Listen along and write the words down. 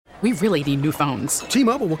We really need new phones.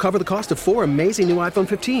 T-Mobile will cover the cost of 4 amazing new iPhone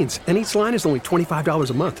 15s, and each line is only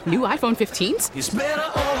 $25 a month. New iPhone 15s? It's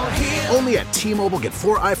better over here. Only at T-Mobile, get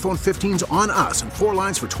 4 iPhone 15s on us and 4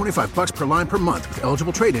 lines for $25 per line per month with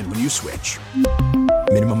eligible trade-in when you switch.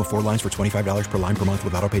 Minimum of 4 lines for $25 per line per month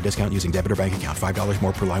with autopay discount using debit or bank account. $5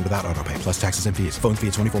 more per line without autopay, plus taxes and fees. Phone fee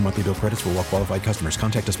at 24 monthly bill credits for well-qualified customers.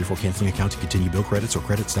 Contact us before canceling account to continue bill credits or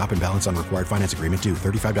credit stop and balance on required finance agreement due.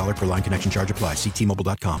 $35 per line connection charge applies. See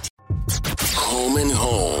T-Mobile.com. Home and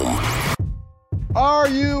Home. Are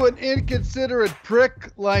you an inconsiderate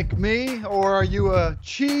prick like me, or are you a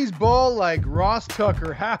cheese ball like Ross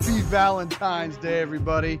Tucker? Happy Valentine's Day,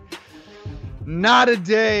 everybody. Not a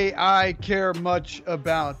day I care much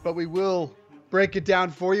about, but we will break it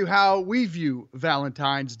down for you how we view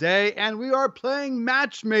Valentine's Day. And we are playing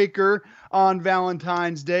matchmaker on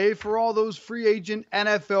Valentine's Day for all those free agent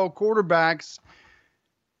NFL quarterbacks.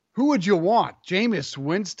 Who would you want? Jameis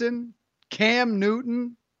Winston? Cam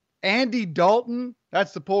Newton? Andy Dalton?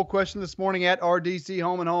 That's the poll question this morning at RDC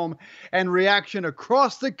Home and Home. And reaction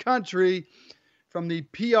across the country from the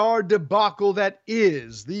PR debacle that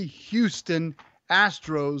is the Houston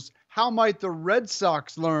Astros. How might the Red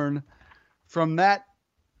Sox learn from that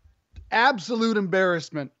absolute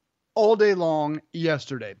embarrassment all day long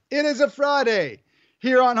yesterday? It is a Friday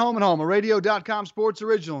here on Home and Home, a radio.com sports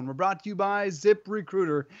original, and we're brought to you by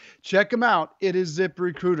ZipRecruiter. Check them out. It is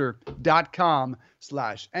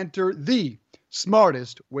ZipRecruiter.com/enter, the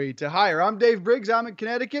smartest way to hire. I'm Dave Briggs. I'm in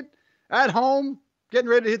Connecticut at home, getting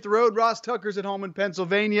ready to hit the road. Ross Tucker's at home in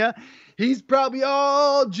Pennsylvania. He's probably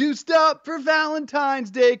all juiced up for Valentine's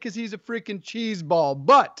Day because he's a freaking cheese ball.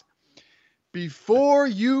 But before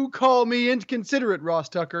you call me inconsiderate, Ross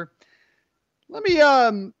Tucker, let me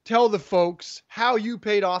tell the folks how you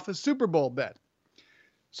paid off a Super Bowl bet.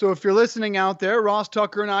 So if you're listening out there, Ross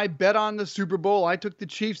Tucker and I bet on the Super Bowl. I took the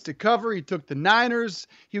Chiefs to cover. He took the Niners.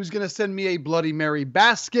 He was going to send me a Bloody Mary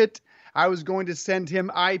basket. I was going to send him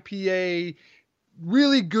IPA,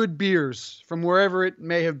 really good beers from wherever it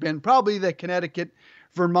may have been, probably the Connecticut,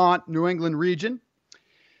 Vermont, New England region.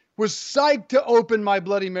 Was psyched to open my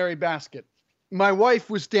Bloody Mary basket. My wife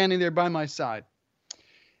was standing there by my side,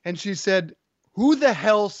 and she said, "Who the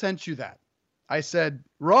hell sent you that?" I said,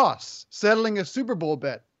 "Ross, settling a Super Bowl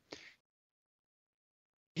bet.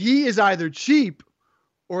 He is either cheap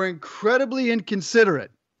or incredibly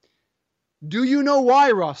inconsiderate. Do you know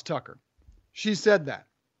why, Ross Tucker?" She said that.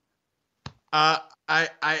 I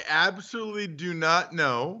absolutely do not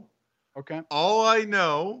know. Okay. All I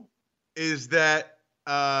know is that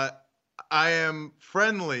I am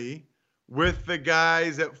friendly with the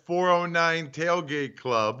guys at 409 Tailgate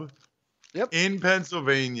Club in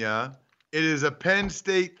Pennsylvania. It is a Penn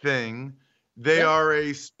State thing. They are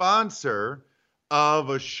a sponsor of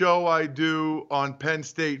a show I do on Penn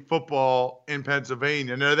State football in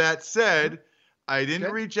Pennsylvania. Now, that said, I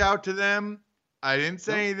didn't reach out to them. I didn't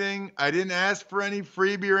say anything. I didn't ask for any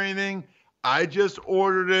freebie or anything. I just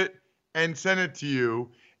ordered it and sent it to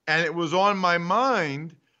you. And it was on my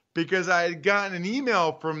mind because I had gotten an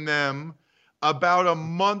email from them about a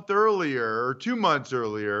month earlier or 2 months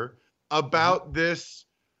earlier about this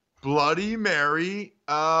Bloody Mary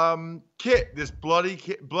kit, this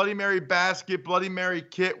Bloody Mary basket, Bloody Mary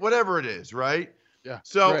kit, whatever it is, right? Yeah.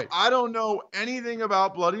 So I don't know anything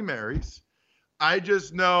about Bloody Marys. I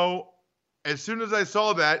just know as soon as I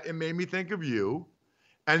saw that, it made me think of you.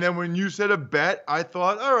 And then when you said a bet, I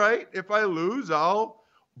thought, all right, if I lose, I'll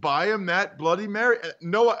buy him that Bloody Mary.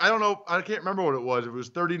 No, I don't know. I can't remember what it was. It was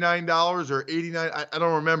 $39 or $89. I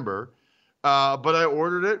don't remember. But I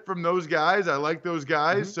ordered it from those guys. I like those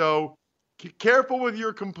guys. Mm-hmm. So careful with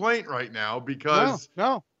your complaint right now because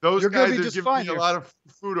those guys have given me a lot of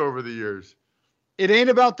food over the years. It ain't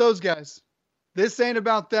about those guys. This ain't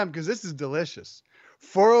about them because this is delicious.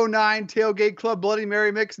 409 Tailgate Club Bloody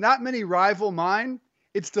Mary Mix. Not many rival mine.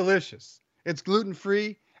 It's delicious. It's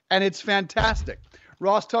gluten-free, and it's fantastic.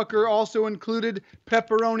 Ross Tucker also included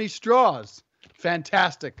pepperoni straws.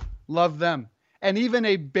 Fantastic. Love them. And even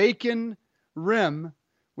a bacon rim,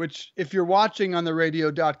 which if you're watching on the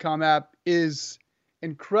radio.com app is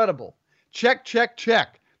incredible. Check.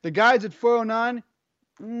 The guys at 409,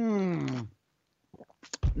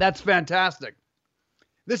 that's fantastic.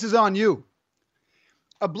 This is on you.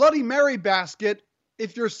 A Bloody Mary basket,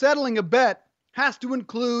 if you're settling a bet, has to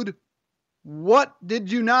include what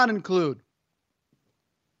did you not include?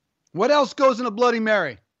 What else goes in a Bloody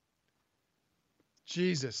Mary?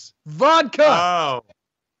 Jesus. Vodka. Oh,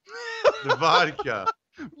 the vodka.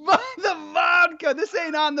 The vodka. This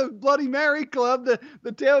ain't on the Bloody Mary Club, the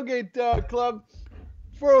Tailgate Club,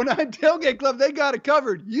 409 Tailgate Club. They got it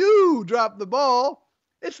covered. You dropped the ball.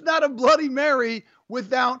 It's not a Bloody Mary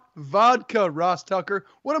without vodka, Ross Tucker.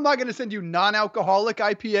 What am I going to send you, non-alcoholic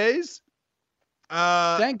IPAs?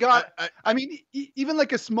 Thank God. I mean, even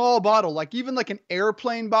like a small bottle, like even like an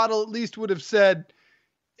airplane bottle at least would have said,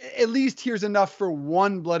 at least here's enough for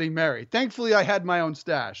one Bloody Mary. Thankfully, I had my own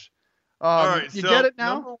stash. All right, you so get it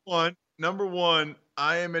now? Number one,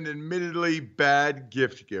 I am an admittedly bad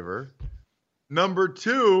gift giver. Number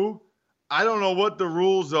two, I don't know what the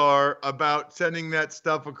rules are about sending that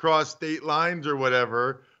stuff across state lines or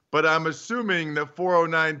whatever, but I'm assuming that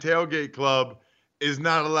 409 Tailgate Club is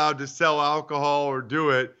not allowed to sell alcohol or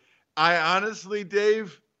do it. I honestly,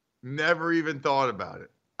 Dave, never even thought about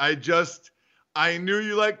it. I knew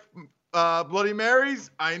you liked Bloody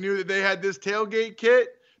Marys. I knew that they had this tailgate kit,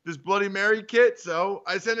 this Bloody Mary kit, so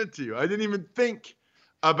I sent it to you. I didn't even think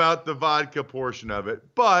about the vodka portion of it,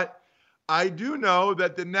 but I do know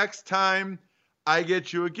that the next time I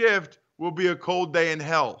get you a gift will be a cold day in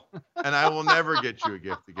hell, and I will never get you a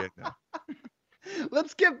gift again now.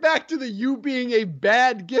 Let's get back to the you being a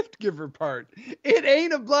bad gift giver part. It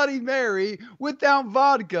ain't a Bloody Mary without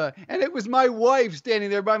vodka. And it was my wife standing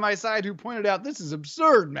there by my side who pointed out, this is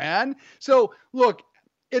absurd, man. So look,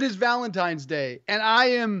 it is Valentine's Day, and I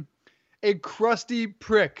am a crusty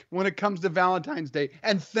prick when it comes to Valentine's Day.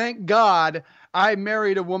 And thank God I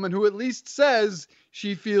married a woman who at least says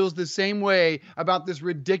she feels the same way about this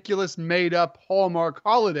ridiculous made-up Hallmark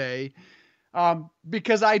holiday,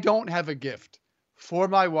 because I don't have a gift for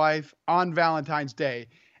my wife on Valentine's Day.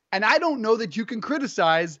 And I don't know that you can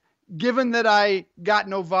criticize, given that I got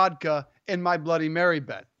no vodka in my Bloody Mary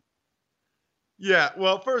bet. Yeah,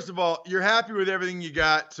 well, first of all, you're happy with everything you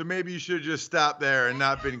got, so maybe you should have just stopped there and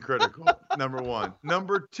not been critical, number one.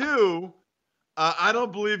 Number two, I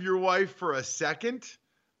don't believe your wife for a second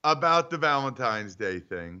about the Valentine's Day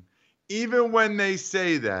thing. Even when they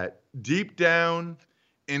say that, deep down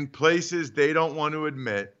in places they don't want to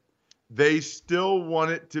admit, they still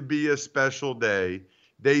want it to be a special day.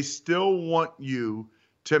 They still want you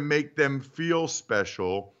to make them feel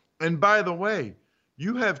special. And by the way,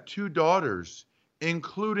 you have two daughters,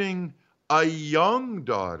 including a young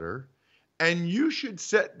daughter, and you should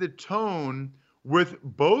set the tone with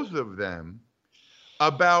both of them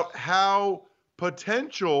about how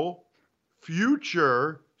potential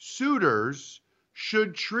future suitors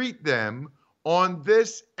should treat them on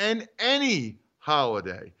this and any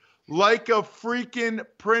holiday. Like a freaking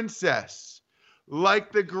princess,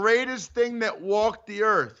 like the greatest thing that walked the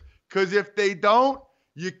earth. Because if they don't,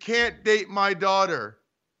 you can't date my daughter.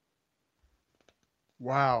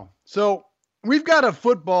 Wow. So we've got a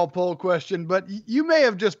football poll question, but you may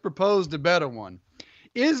have just proposed a better one.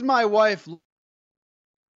 Is my wife,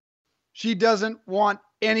 she doesn't want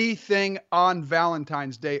anything on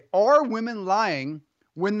Valentine's Day? Are women lying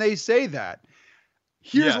when they say that?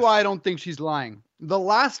 Here's why I don't think she's lying. The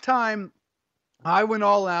last time I went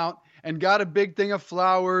all out and got a big thing of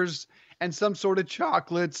flowers and some sort of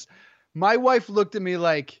chocolates, my wife looked at me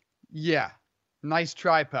like, yeah, nice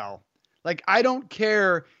try, pal. Like, I don't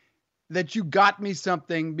care that you got me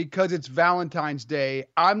something because it's Valentine's Day.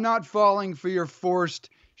 I'm not falling for your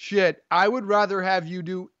forced shit. I would rather have you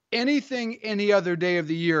do anything any other day of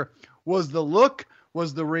the year. Was the look,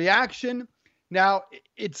 was the reaction. Now,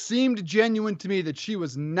 it seemed genuine to me that she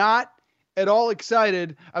was not at all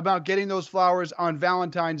excited about getting those flowers on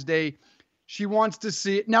Valentine's Day. She wants to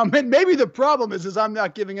see it. Now, maybe the problem is I'm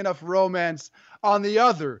not giving enough romance on the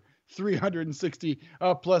other 360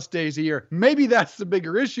 plus days a year. Maybe that's the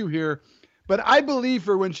bigger issue here. But I believe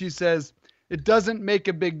her when she says it doesn't make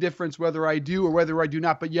a big difference whether I do or whether I do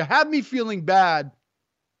not. But you have me feeling bad,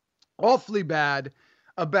 awfully bad,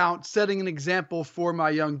 about setting an example for my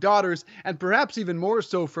young daughters, and perhaps even more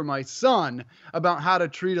so for my son, about how to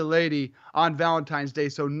treat a lady on Valentine's Day.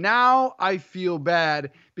 So now I feel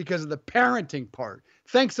bad because of the parenting part.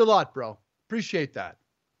 Thanks a lot, bro. Appreciate that.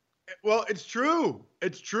 Well, it's true.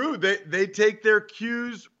 It's true. They take their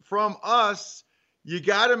cues from us. You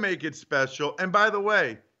got to make it special. And by the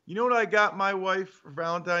way, you know what I got my wife for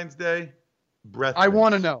Valentine's Day? Breath mints. I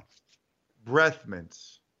want to know. Breath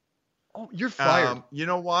mints. Oh, you're fired. You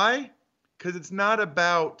know why? Because it's not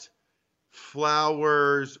about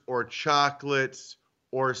flowers or chocolates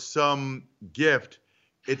or some gift.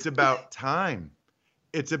 It's about time.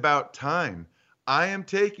 It's about time. I am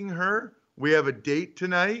taking her. We have a date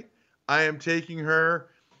tonight. I am taking her.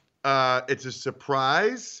 It's a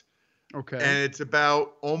surprise. Okay. And it's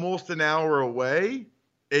about almost an hour away.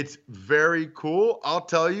 It's very cool. I'll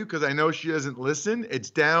tell you, because I know she doesn't listen. It's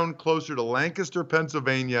down closer to Lancaster,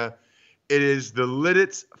 Pennsylvania. It is the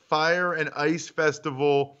Lidditz Fire and Ice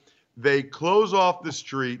Festival. They close off the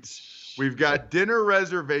streets. We've got dinner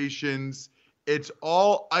reservations. It's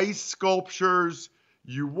all ice sculptures.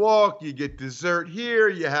 You walk, you get dessert here,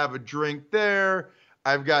 you have a drink there.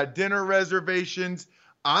 I've got dinner reservations.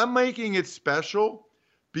 I'm making it special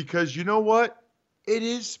because you know what? It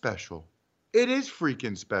is special. It is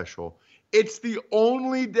freaking special. It's the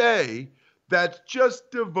only day that's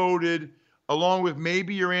just devoted, along with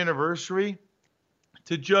maybe your anniversary,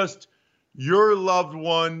 to just your loved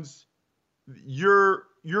ones, your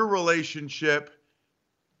relationship.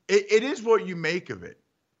 It is what you make of it.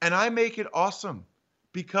 And I make it awesome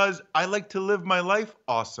because I like to live my life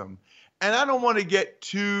awesome. And I don't want to get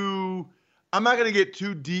I'm not going to get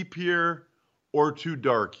too deep here or too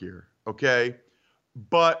dark here, okay?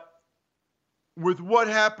 But with what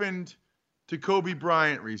happened to Kobe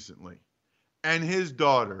Bryant recently and his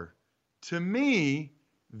daughter, to me,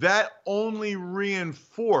 that only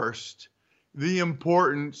reinforced the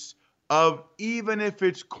importance of, even if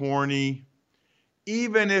it's corny,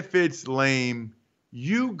 even if it's lame,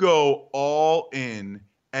 you go all in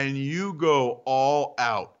and you go all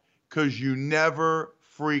out because you never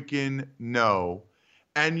freaking know.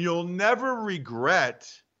 And you'll never regret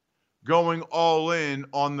going all in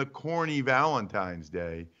on the corny Valentine's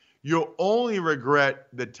Day. You'll only regret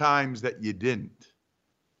the times that you didn't.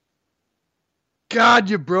 God,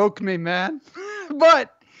 you broke me, man.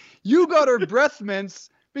 But you got her breath mints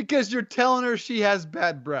because you're telling her she has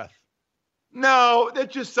bad breath. No,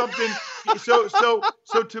 that's just something. So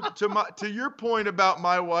to your point about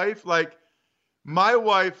my wife, like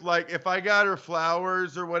if I got her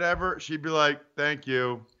flowers or whatever, she'd be like, "Thank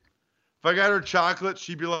you." If I got her chocolate,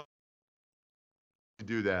 she'd be like,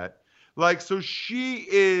 "Do that." Like, so she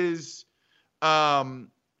is,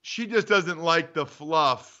 she just doesn't like the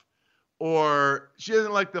fluff, or she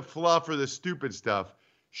doesn't like the fluff or the stupid stuff.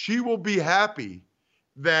 She will be happy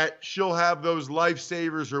that she'll have those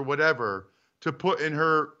lifesavers or whatever to put in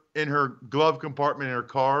her glove compartment in her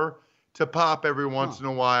car to pop every once in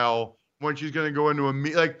a while when she's going to go into a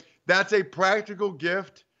meet. Like, that's a practical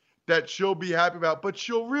gift that she'll be happy about. But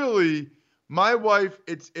she'll really, my wife,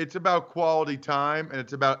 it's about quality time and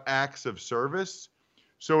it's about acts of service.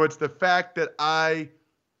 So it's the fact that I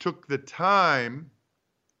took the time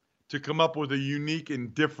to come up with a unique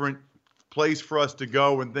and different place for us to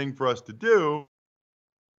go and thing for us to do.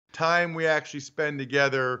 Time we actually spend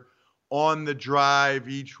together on the drive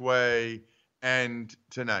each way and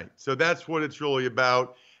tonight. So that's what it's really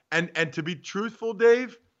about. And to be truthful,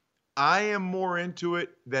 Dave, I am more into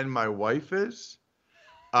it than my wife is.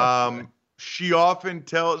 She often,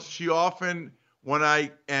 when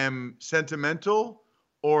I am sentimental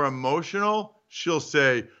or emotional, she'll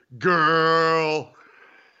say, "Girl."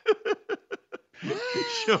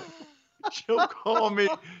 She'll call me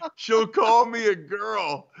a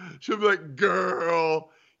girl. She'll be like,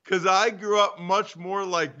 "Girl," because I grew up much more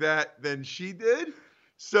like that than she did.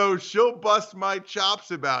 So she'll bust my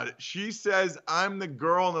chops about it. She says I'm the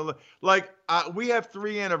girl. We have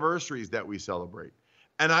 3 anniversaries that we celebrate,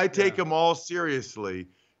 and I take them all seriously.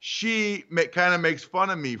 She kind of makes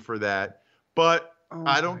fun of me for that, but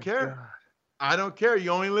I don't care. God. I don't care.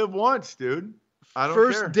 You only live once, dude. I don't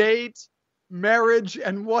care. First date, marriage,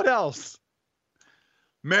 and what else?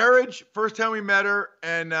 Marriage, first time we met her,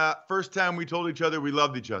 and first time we told each other we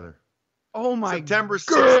loved each other. Oh my September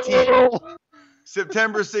 16th.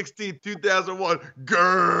 September 16th, 2001.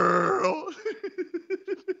 Girl.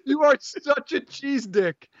 You are such a cheese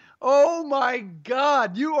dick. Oh my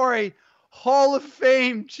God. You are a Hall of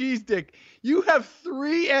Fame cheese dick. You have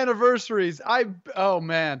 3 anniversaries. Oh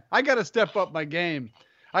man. I got to step up my game.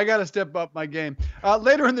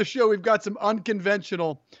 Later in the show, we've got some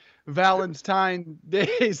unconventional Valentine's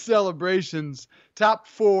Day celebrations. Top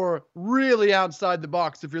 4 really outside the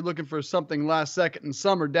box if you're looking for something last second, and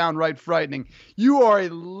some are downright frightening. You are a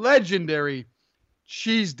legendary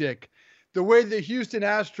cheese dick. The way the Houston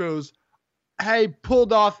Astros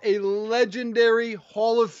pulled off a legendary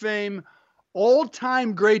Hall of Fame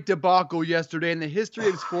all-time great debacle yesterday in the history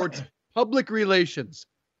of sports public relations.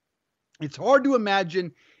 It's hard to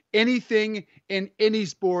imagine anything in any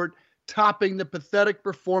sport topping the pathetic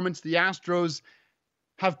performance the Astros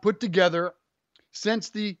have put together since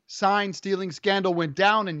the sign-stealing scandal went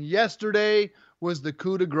down, and yesterday was the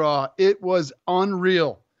coup de grace. It was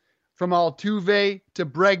unreal. From Altuve to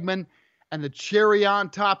Bregman, and the cherry on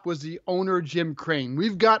top was the owner, Jim Crane.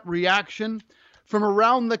 We've got reaction from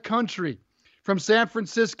around the country, from San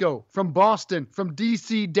Francisco, from Boston, from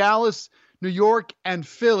D.C., Dallas, New York, and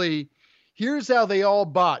Philly. Here's how they all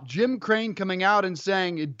bought. Jim Crane coming out and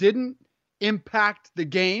saying it didn't impact the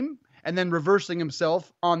game, and then reversing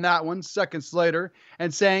himself on that one seconds later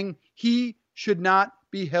and saying he should not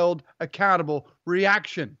be held accountable.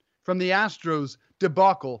 Reaction from the Astros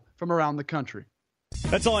debacle from around the country.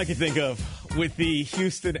 That's all I can think of with the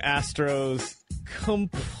Houston Astros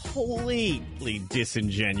completely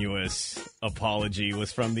disingenuous apology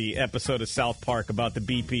was from the episode of South Park about the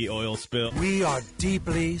BP oil spill. We are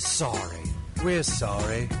deeply sorry. We're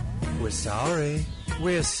sorry. We're sorry.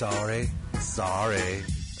 We're sorry. Sorry.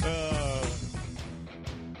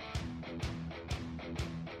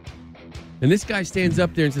 And this guy stands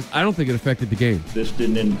up there and says, I don't think it affected the game. This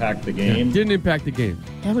didn't impact the game? Yeah, didn't impact the game.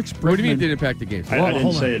 Alex Bregman. What do you mean it didn't impact the game? I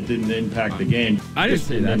didn't say it didn't impact the game. I didn't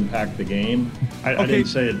say that. This didn't impact the game. I didn't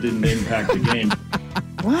say it didn't impact the game.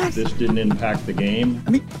 What? This didn't impact the game.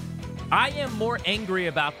 I am more angry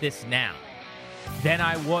about this now than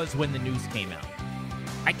I was when the news came out.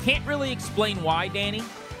 I can't really explain why, Danny,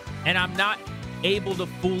 and I'm not able to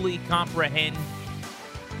fully comprehend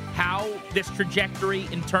how this trajectory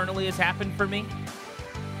internally has happened for me.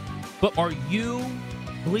 But are you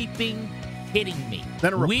bleeping kidding me?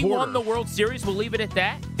 We won the World Series. We'll leave it at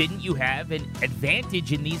that. Didn't you have an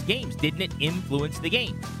advantage in these games? Didn't it influence the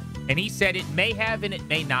game? And he said it may have and it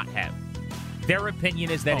may not have. Their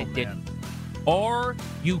opinion is that it didn't. Are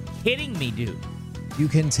you kidding me, dude? You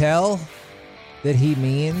can tell that he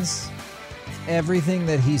means everything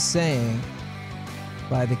that he's saying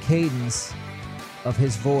by the cadence of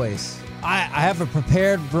his voice. I have a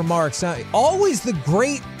prepared remarks. Always the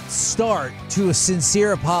great start to a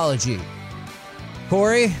sincere apology.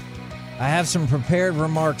 Corey, I have some prepared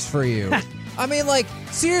remarks for you. I mean, like,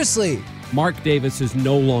 seriously. Mark Davis is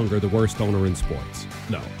no longer the worst owner in sports.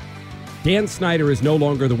 No. Dan Snyder is no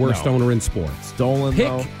longer the worst owner in sports. Dolan,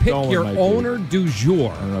 pick your owner du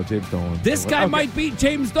jour. I don't know, James Dolan. This guy might beat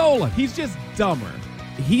James Dolan. He's just dumber.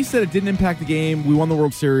 He said it didn't impact the game. We won the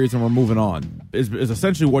World Series and we're moving on. Is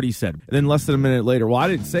essentially what he said. And then less than a minute later, well, I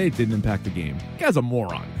didn't say it didn't impact the game. The guy's a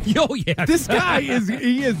moron. Oh, yeah. This guy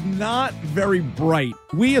is not very bright.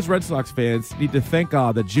 We as Red Sox fans need to thank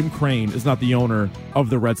God that Jim Crane is not the owner of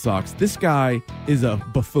the Red Sox. This guy is a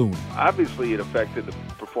buffoon. Obviously, it affected the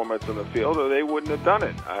performance on the field, or they wouldn't have done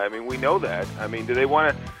it. I mean, we know that. I mean, do they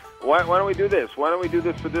want to? Why don't we do this? Why don't we do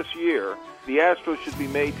this for this year? The Astros should be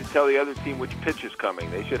made to tell the other team which pitch is coming.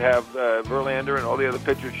 They should have Verlander and all the other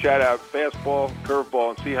pitchers shout out fastball,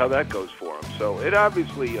 curveball, and see how that goes for them. So it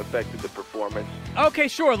obviously affected the performance. Okay,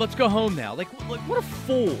 sure. Let's go home now. Like what a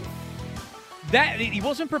fool. That he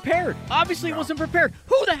wasn't prepared. Obviously, he wasn't prepared.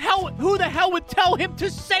 Who the hell would tell him to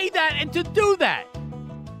say that and to do that?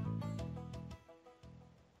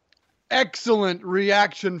 Excellent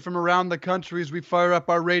reaction from around the country as we fire up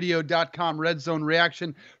our radio.com Red Zone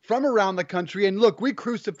reaction from around the country. And look, we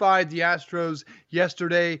crucified the Astros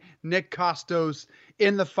yesterday. Nick Kostos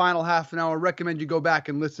in the final half an hour. Recommend you go back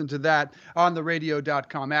and listen to that on the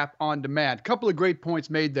radio.com app on demand. Couple of great points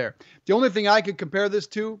made there. The only thing I could compare this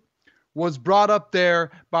to was brought up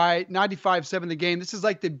there by 95.7 The Game. This is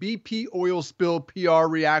like the BP oil spill PR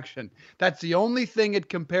reaction. That's the only thing it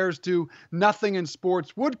compares to. Nothing in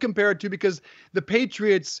sports would compare it to, because the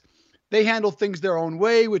Patriots, they handle things their own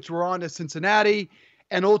way, which were on to Cincinnati.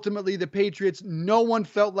 And ultimately, the Patriots, no one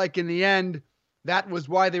felt like in the end that was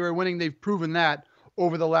why they were winning. They've proven that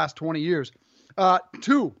over the last 20 years.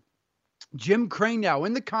 Two, Jim Crane now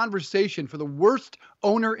in the conversation for the worst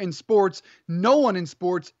owner in sports. No one in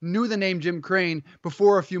sports knew the name Jim Crane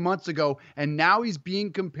before a few months ago, and now he's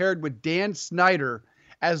being compared with Dan Snyder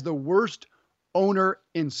as the worst owner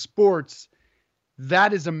in sports.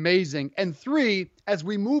 That is amazing. And three, as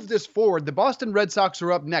we move this forward, the Boston Red Sox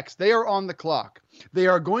are up next. They are on the clock. They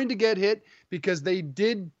are going to get hit because they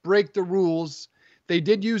did break the rules. They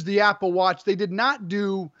did use the Apple Watch. They did not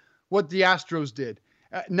do what the Astros did.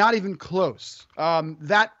 Not even close.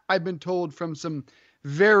 That I've been told from some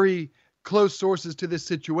very close sources to this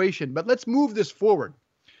situation. But let's move this forward.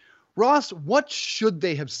 Ross, what should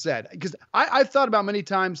they have said? Because I've thought about many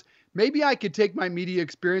times, maybe I could take my media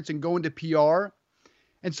experience and go into PR.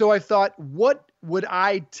 And so I thought, what would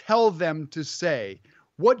I tell them to say?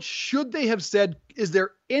 What should they have said? Is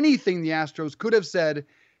there anything the Astros could have said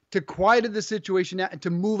to quiet the situation and to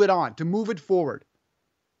move it on, to move it forward?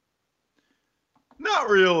 Not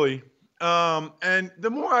really. And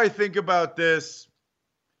the more I think about this,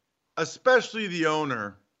 especially the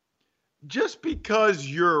owner, just because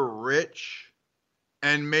you're rich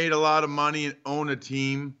and made a lot of money and own a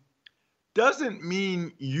team doesn't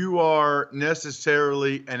mean you are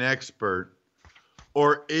necessarily an expert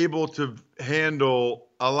or able to handle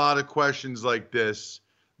a lot of questions like this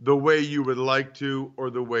the way you would like to or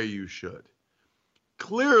the way you should.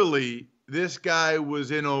 Clearly, this guy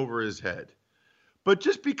was in over his head. But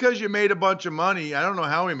just because you made a bunch of money, I don't know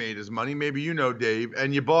how he made his money, maybe you know, Dave,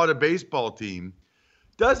 and you bought a baseball team,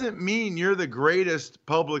 doesn't mean you're the greatest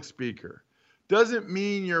public speaker. Doesn't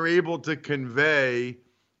mean you're able to convey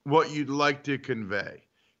what you'd like to convey.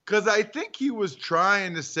 Because I think he was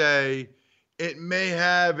trying to say, it may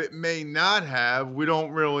have, it may not have, we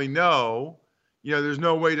don't really know. There's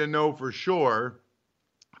no way to know for sure.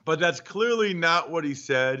 But that's clearly not what he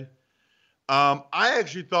said. I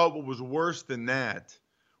actually thought what was worse than that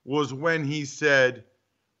was when he said,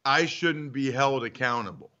 I shouldn't be held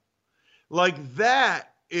accountable. Like,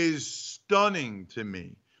 that is stunning to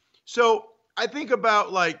me. So I think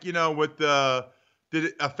about, with did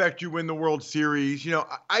it affect you in the World Series?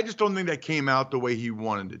 I just don't think that came out the way he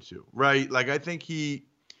wanted it to, right? Like, I think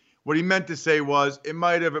what he meant to say was, it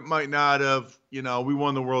might have, it might not have, we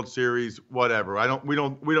won the World Series, whatever. We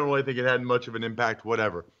don't really think it had much of an impact,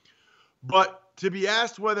 whatever. But to be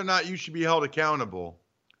asked whether or not you should be held accountable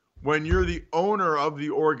when you're the owner of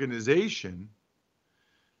the organization,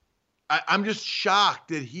 I'm just shocked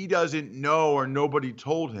that he doesn't know, or nobody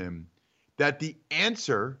told him, that the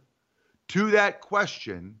answer to that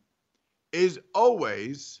question is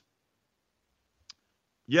always,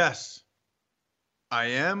 yes, I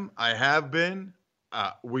am, I have been,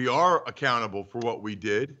 we are accountable for what we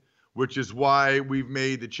did, which is why we've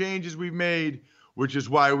made the changes we've made, which is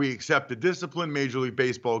why we accept the discipline Major League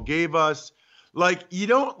Baseball gave us. Like, you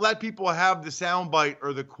don't let people have the soundbite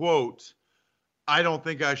or the quote, I don't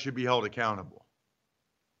think I should be held accountable.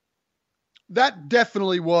 That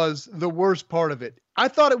definitely was the worst part of it. I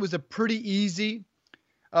thought it was a pretty easy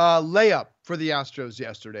layup for the Astros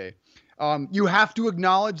yesterday. You have to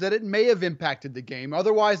acknowledge that it may have impacted the game.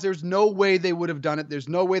 Otherwise, there's no way they would have done it. There's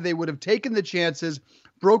no way they would have taken the chances,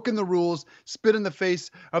 broken the rules, spit in the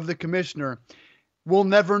face of the commissioner. We'll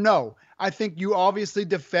never know. I think you obviously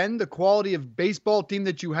defend the quality of baseball team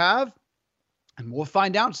that you have, and we'll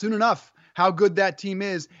find out soon enough how good that team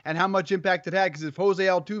is and how much impact it had. Because if Jose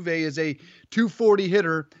Altuve is a 240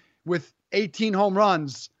 hitter with 18 home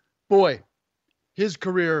runs, boy, his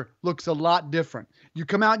career looks a lot different. You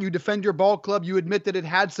come out and you defend your ball club. You admit that it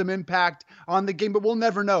had some impact on the game, but we'll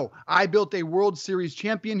never know. I built a World Series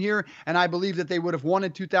champion here, and I believe that they would have won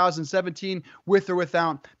in 2017 with or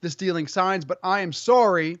without the stealing signs, but I am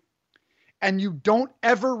sorry. And you don't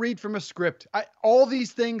ever read from a script. All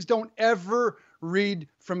these things, don't ever read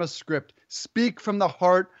from a script. Speak from the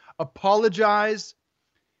heart, apologize,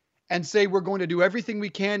 and say we're going to do everything we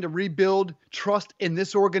can to rebuild trust in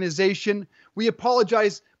this organization. We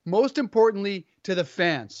apologize, most importantly, to the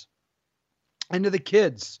fans and to the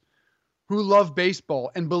kids who love baseball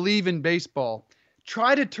and believe in baseball.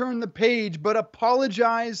 Try to turn the page, but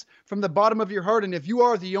apologize from the bottom of your heart. And if you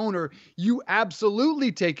are the owner, you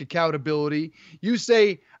absolutely take accountability. You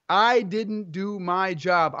say, I didn't do my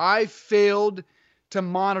job. I failed to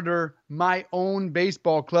monitor my own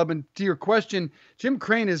baseball club. And to your question, Jim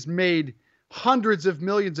Crane has made hundreds of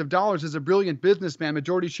millions of dollars as a brilliant businessman,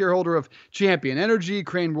 majority shareholder of Champion Energy,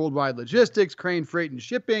 Crane Worldwide Logistics, Crane Freight and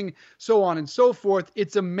Shipping, so on and so forth.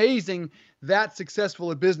 It's amazing that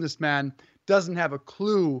successful a businessman doesn't have a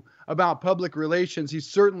clue about public relations. He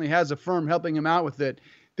certainly has a firm helping him out with it.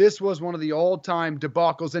 This was one of the all-time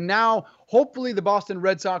debacles. And now, hopefully, the Boston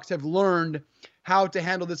Red Sox have learned how to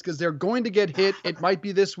handle this, because they're going to get hit. It might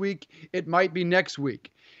be this week. It might be next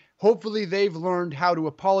week. Hopefully, they've learned how to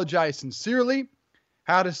apologize sincerely,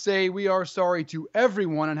 how to say we are sorry to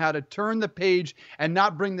everyone, and how to turn the page and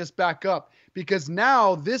not bring this back up. Because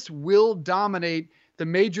now this will dominate the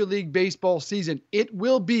Major League Baseball season. It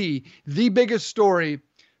will be the biggest story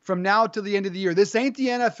from now to the end of the year. This ain't the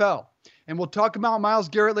NFL. And we'll talk about Myles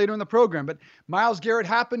Garrett later in the program. But Myles Garrett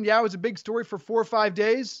happened. Yeah, it was a big story for 4 or 5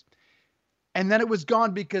 days. And then it was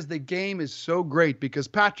gone because the game is so great. Because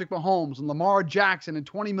Patrick Mahomes and Lamar Jackson and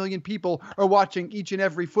 20 million people are watching each and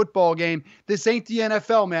every football game. This ain't the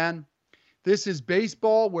NFL, man. This is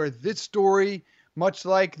baseball, where this story, much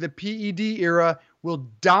like the PED era, will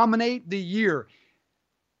dominate the year.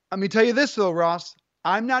 Let me tell you this, though, Ross.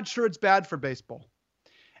 I'm not sure it's bad for baseball.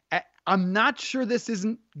 I'm not sure this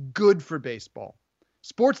isn't good for baseball.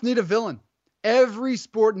 Sports need a villain. Every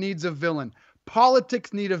sport needs a villain.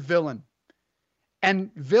 Politics need a villain.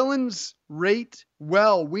 And villains rate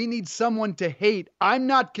well. We need someone to hate. I'm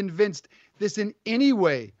not convinced this in any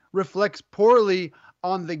way reflects poorly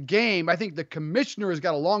on the game. I think the commissioner has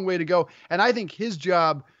got a long way to go, and I think his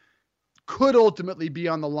job could ultimately be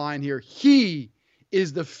on the line here. He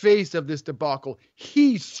is the face of this debacle.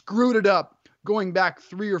 He screwed it up going back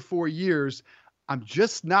 3 or 4 years. I'm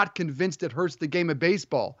just not convinced it hurts the game of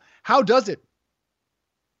baseball. How does it?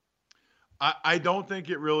 I don't think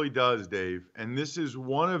it really does, Dave. And this is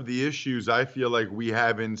one of the issues I feel like we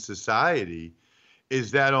have in society, is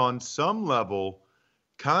that on some level,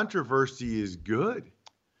 controversy is good.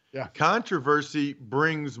 Yeah. Controversy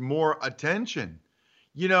brings more attention.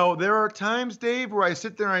 You know, there are times, Dave, where I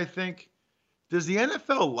sit there and I think, does the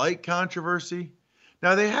NFL like controversy?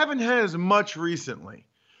 Now, they haven't had as much recently,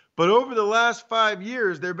 but over the last 5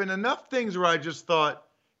 years, there have been enough things where I just thought,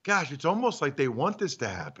 gosh, it's almost like they want this to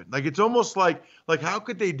happen. Like, it's almost like how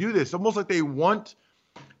could they do this? Almost like they want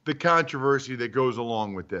the controversy that goes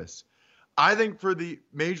along with this. I think for the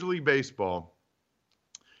Major League Baseball,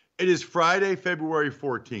 it is Friday, February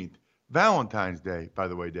 14th, Valentine's Day, by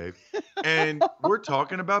the way, Dave. And we're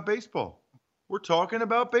talking about baseball. We're talking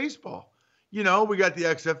about baseball. You know, we got the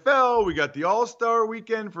XFL, we got the All-Star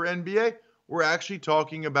weekend for NBA. We're actually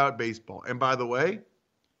talking about baseball. And by the way,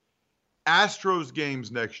 Astros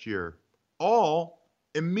games next year, all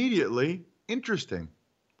immediately interesting,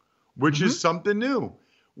 which is something new.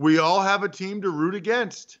 We all have a team to root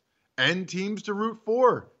against and teams to root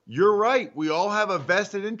for. You're right. We all have a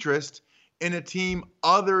vested interest in a team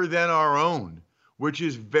other than our own, which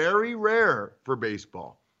is very rare for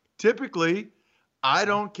baseball. Typically, I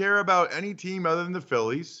don't care about any team other than the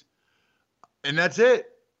Phillies, and that's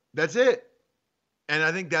it. That's it. And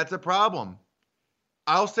I think that's a problem.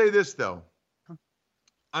 I'll say this, though.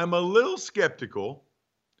 I'm a little skeptical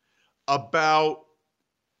about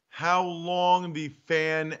how long the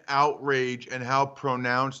fan outrage and how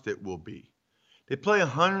pronounced it will be. They play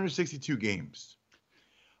 162 games.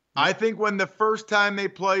 I think when the first time they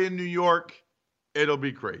play in New York, it'll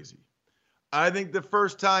be crazy. I think the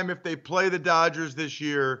first time if they play the Dodgers this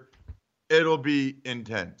year, it'll be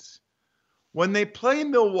intense. When they play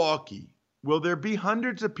Milwaukee, will there be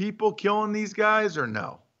hundreds of people killing these guys or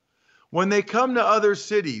no? When they come to other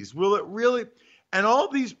cities, will it really? And all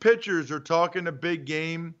these pitchers are talking a big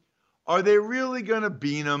game. Are they really going to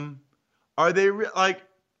beat them? Are they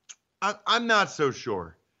I'm not so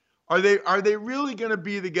sure. Are they really going to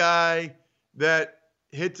be the guy that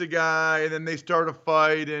hits a guy and then they start a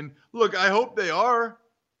fight? And look, I hope they are.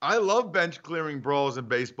 I love bench clearing brawls in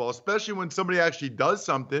baseball, especially when somebody actually does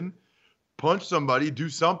something. Punch somebody, do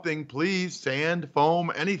something, please. Sand,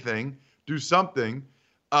 foam, anything. Do something.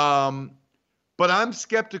 But I'm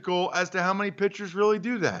skeptical as to how many pitchers really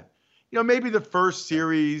do that. You know, maybe the first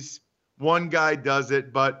series, one guy does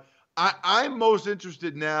it, but I'm most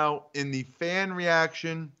interested now in the fan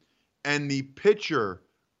reaction and the pitcher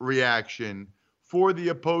reaction for the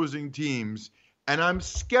opposing teams. And I'm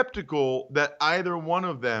skeptical that either one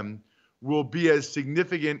of them will be as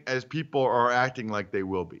significant as people are acting like they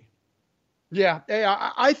will be. Yeah,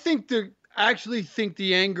 I actually think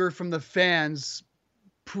the anger from the fans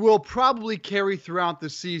will probably carry throughout the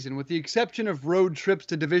season, with the exception of road trips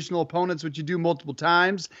to divisional opponents, which you do multiple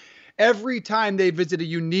times. Every time they visit a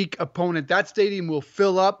unique opponent, that stadium will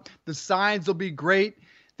fill up. The signs will be great.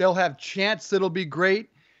 They'll have chants that'll be great.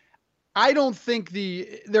 I don't think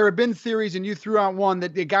there have been theories, and you threw out one,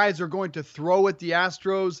 that the guys are going to throw at the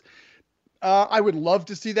Astros. I would love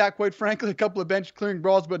to see that, quite frankly, a couple of bench clearing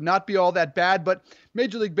brawls, but not be all that bad. But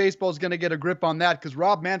Major League Baseball is going to get a grip on that because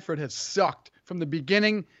Rob Manfred has sucked from the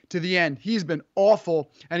beginning to the end. He's been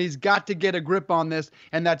awful, and he's got to get a grip on this.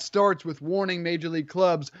 And that starts with warning Major League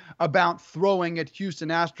clubs about throwing at Houston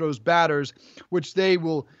Astros batters, which they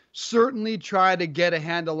will certainly try to get a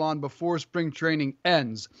handle on before spring training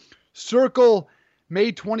ends. Circle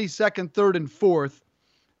May 22nd, 3rd, and 4th.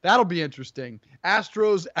 That'll be interesting.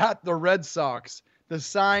 Astros at the Red Sox, the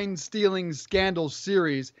sign-stealing scandal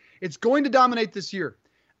series. It's going to dominate this year.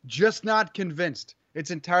 Just not convinced it's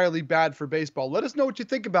entirely bad for baseball. Let us know what you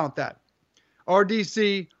think about that.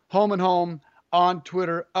 RDC, Home and Home on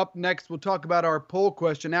Twitter. Up next, we'll talk about our poll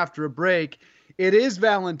question after a break. It is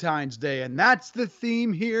Valentine's Day, and that's the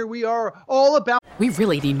theme here. We are all about... We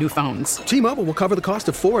really need new phones. T-Mobile will cover the cost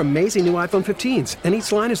of 4 amazing new iPhone 15s, and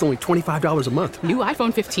each line is only $25 a month. New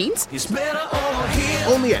iPhone 15s? It's better over here.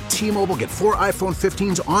 Only at T-Mobile, get 4 iPhone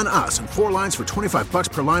 15s on us and 4 lines for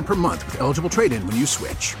 $25 per line per month with eligible trade-in when you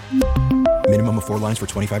switch. Minimum of 4 lines for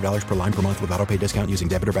 $25 per line per month with auto-pay discount using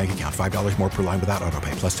debit or bank account. $5 more per line without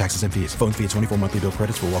auto-pay, plus taxes and fees. Phone fee at 24 monthly bill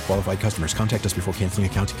credits for well-qualified customers. Contact us before canceling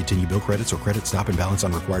account to continue bill credits or credit stop and balance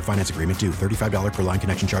on required finance agreement due. $35 per line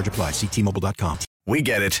connection charge applies. See T-Mobile.com. We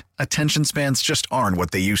get it. Attention spans just aren't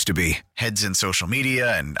what they used to be. Heads in social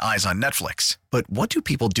media and eyes on Netflix. But what do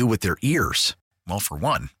people do with their ears? Well, for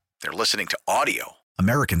one, they're listening to audio.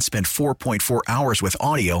 Americans spend 4.4 hours with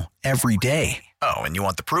audio every day. Oh, and you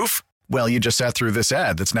want the proof? Well, you just sat through this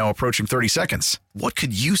ad that's now approaching 30 seconds. What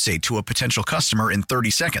could you say to a potential customer in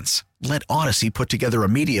 30 seconds? Let Odyssey put together a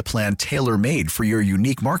media plan tailor-made for your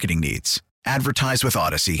unique marketing needs. Advertise with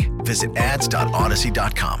Odyssey. Visit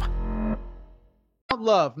ads.odyssey.com.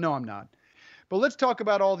 Love. No, I'm not. But let's talk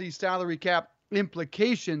about all these salary cap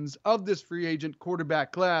implications of this free agent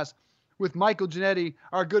quarterback class with Michael Giannetti,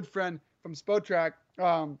 our good friend from Spotrac.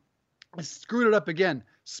 I screwed it up again.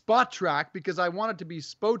 Spot Track, because I want it to be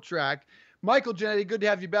Spotrac. Michael Giannetti, good to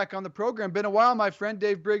have you back on the program. Been a while, my friend.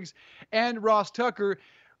 Dave Briggs and Ross Tucker.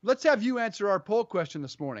 Let's have you answer our poll question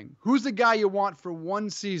this morning. Who's the guy you want for one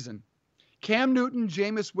season? Cam Newton,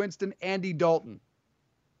 Jameis Winston, Andy Dalton.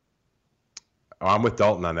 Oh, I'm with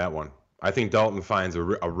Dalton on that one. I think Dalton finds a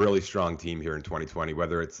really strong team here in 2020,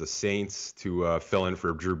 whether it's the Saints to fill in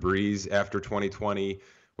for Drew Brees after 2020,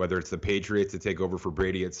 whether it's the Patriots to take over for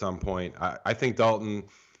Brady at some point. I think Dalton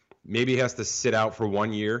maybe has to sit out for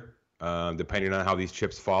 1 year, depending on how these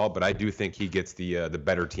chips fall, but I do think he gets the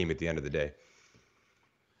better team at the end of the day.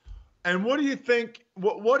 And what do you think,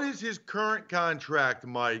 what is his current contract,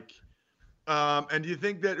 Mike? And do you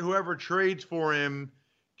think that whoever trades for him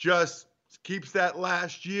just keeps that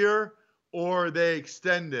last year, or they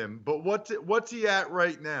extend him? But what's he at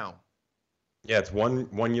right now? Yeah, it's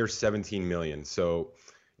one year, $17 million. So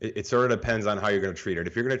it sort of depends on how you're going to treat it.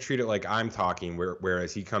 If you're going to treat it like I'm talking,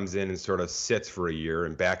 whereas he comes in and sort of sits for a year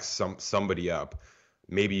and backs somebody up,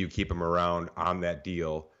 maybe you keep him around on that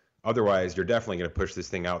deal. Otherwise, you're definitely going to push this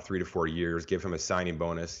thing out 3 to 4 years, give him a signing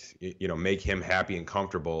bonus, make him happy and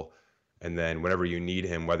comfortable. And then whenever you need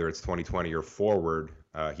him, whether it's 2020 or forward,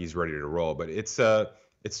 he's ready to roll. But it's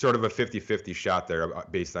sort of a 50-50 shot there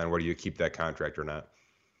based on whether you keep that contract or not.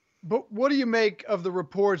 But what do you make of the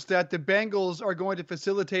reports that the Bengals are going to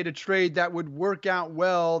facilitate a trade that would work out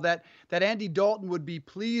well, that Andy Dalton would be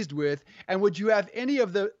pleased with? And would you have any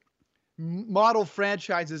of the model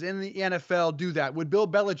franchises in the NFL do that? Would Bill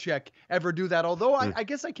Belichick ever do that? Although I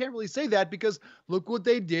guess I can't really say that, because look what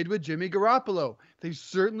they did with Jimmy Garoppolo. They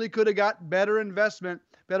certainly could have got better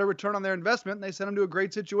return on their investment, and they sent him to a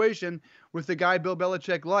great situation with the guy Bill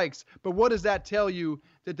Belichick likes. But what does that tell you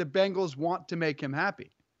that the Bengals want to make him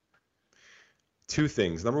happy? Two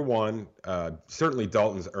things. Number one, certainly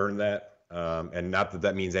Dalton's earned that. And not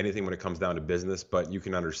that means anything when it comes down to business, but you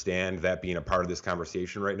can understand that being a part of this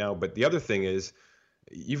conversation right now. But the other thing is,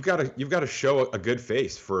 you've got to show a good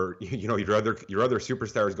face for your other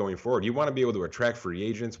superstars going forward. You want to be able to attract free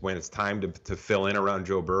agents when it's time to fill in around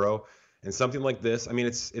Joe Burrow. And something like this, I mean,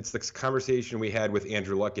 it's the conversation we had with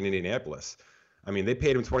Andrew Luck in Indianapolis. I mean, they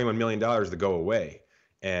paid him $21 million to go away.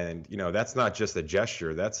 And, that's not just a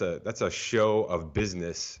gesture. That's a show of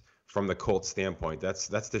business from the Colts standpoint. That's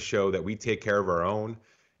the show that we take care of our own,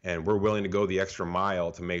 and we're willing to go the extra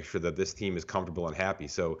mile to make sure that this team is comfortable and happy.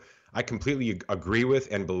 So I completely agree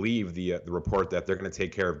with and believe the report that they're going to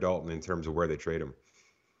take care of Dalton in terms of where they trade him.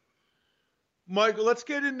 Michael, let's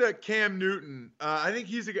get into Cam Newton. I think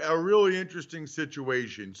he's a really interesting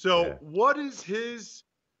situation. So What is his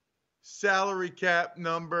salary cap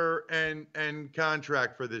number and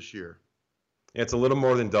contract for this year? It's a little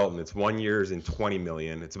more than Dalton. It's 1 year and $20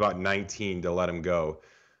 million. It's about 19 to let him go.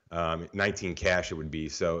 19 cash it would be.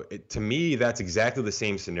 So to me, that's exactly the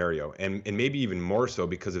same scenario, and maybe even more so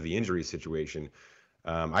because of the injury situation.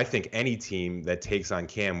 I think any team that takes on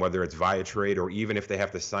Cam, whether it's via trade or even if they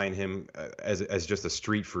have to sign him as just a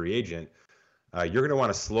street free agent, you're going to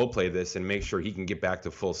want to slow play this and make sure he can get back to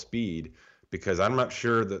full speed, because I'm not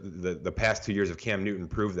sure that the past 2 years of Cam Newton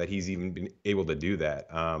proved that he's even been able to do that.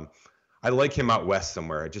 I like him out west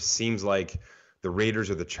somewhere. It just seems like the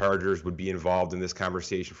Raiders or the Chargers would be involved in this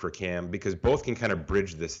conversation for Cam, because both can kind of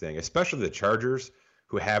bridge this thing, especially the Chargers,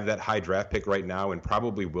 who have that high draft pick right now and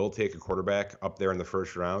probably will take a quarterback up there in the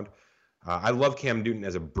first round. I love Cam Newton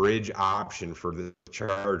as a bridge option for the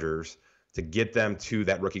Chargers to get them to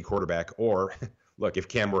that rookie quarterback. Or, look, if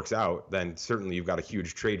Cam works out, then certainly you've got a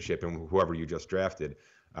huge trade chip in whoever you just drafted.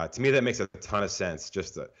 To me, that makes a ton of sense,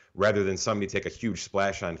 just rather than somebody take a huge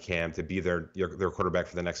splash on Cam to be their quarterback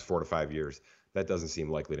for the next 4 to 5 years. That doesn't seem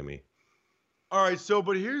likely to me. All right, so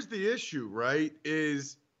but here's the issue, right,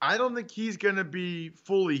 is I don't think he's going to be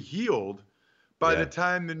fully healed by the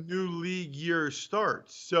time the new league year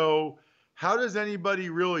starts. So how does anybody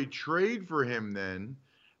really trade for him then?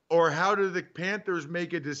 Or how do the Panthers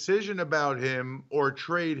make a decision about him or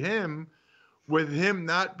trade him with him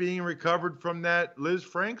not being recovered from that Liz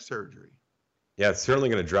Frank surgery? Yeah, it's certainly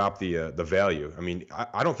going to drop the value. I mean,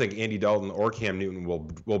 I don't think Andy Dalton or Cam Newton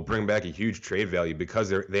will bring back a huge trade value,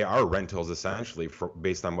 because they are rentals essentially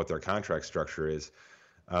based on what their contract structure is.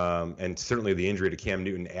 And certainly the injury to Cam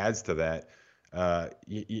Newton adds to that.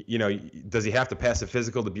 Does he have to pass a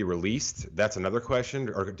physical to be released? That's another question.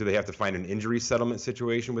 Or do they have to find an injury settlement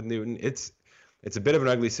situation with Newton? It's a bit of an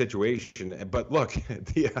ugly situation. But look,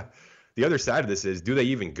 the other side of this is, do they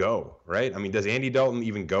even go, right? I mean, does Andy Dalton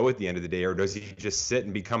even go at the end of the day, or does he just sit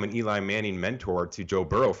and become an Eli Manning mentor to Joe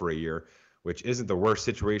Burrow for a year, which isn't the worst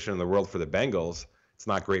situation in the world for the Bengals? It's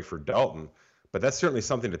not great for Dalton. But that's certainly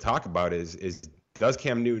something to talk about is does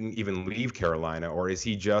Cam Newton even leave Carolina, or is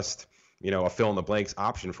he just, a fill-in-the-blanks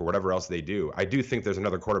option for whatever else they do? I do think there's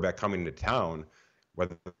another quarterback coming to town,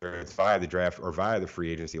 whether it's via the draft or via the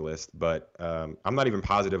free agency list. But I'm not even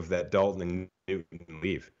positive that Dalton and Newton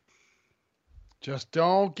leave. Just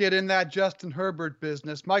don't get in that Justin Herbert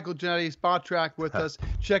business. Michael Genetti, Spot Track with us.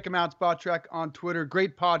 Check him out, Spot Track on Twitter.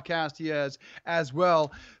 Great podcast he has as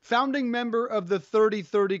well. Founding member of the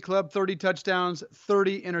 30-30 Club, 30 touchdowns,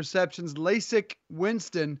 30 interceptions. LASIK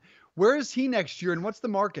Winston. Where is he next year, and what's the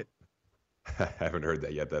market? I haven't heard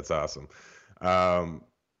that yet. That's awesome.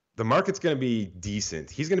 The market's going to be decent.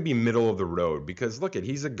 He's going to be middle of the road because, look,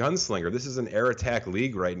 he's a gunslinger. This is an air attack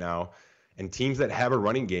league right now. And teams that have a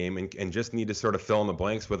running game and just need to sort of fill in the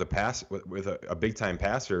blanks with a big time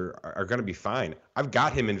passer are going to be fine. I've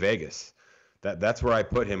got him in Vegas. That's where I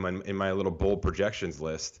put him in my little bold projections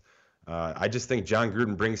list. I just think John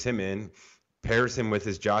Gruden brings him in, pairs him with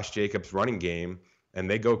his Josh Jacobs running game, and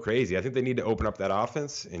they go crazy. I think they need to open up that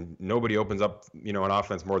offense, and nobody opens up an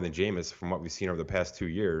offense more than Jameis from what we've seen over the past 2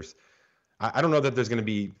 years. I don't know that there's going to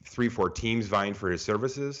be 3-4 teams vying for his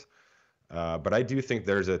services. But I do think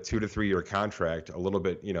there's a 2 to 3 year contract, a little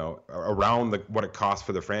bit, around what it costs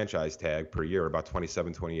for the franchise tag per year, about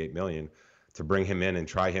 $27-28 million, to bring him in and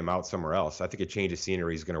try him out somewhere else. I think a change of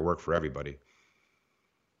scenery is going to work for everybody.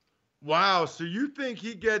 Wow. So you think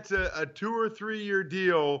he gets a 2 or 3 year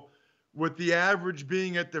deal with the average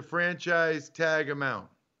being at the franchise tag amount?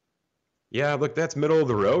 Yeah, look, that's middle of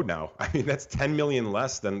the road now. I mean, that's $10 million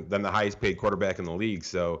less than the highest paid quarterback in the league.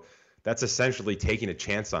 So that's essentially taking a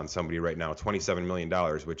chance on somebody right now, $27 million,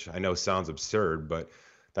 which I know sounds absurd, but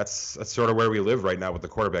that's sort of where we live right now with the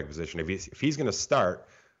quarterback position. If he's going to start,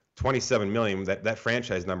 $27 million, that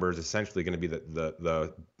franchise number is essentially going to be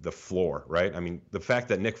the floor, right? I mean, the fact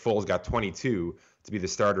that Nick Foles got 22 to be the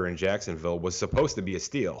starter in Jacksonville was supposed to be a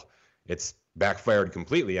steal. It's backfired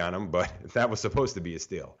completely on him, but that was supposed to be a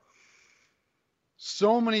steal.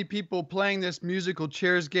 So many people playing this musical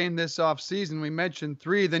chairs game this offseason. We mentioned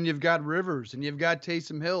 3. Then you've got Rivers, and you've got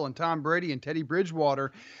Taysom Hill, and Tom Brady, and Teddy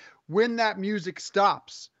Bridgewater. When that music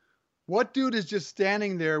stops, what dude is just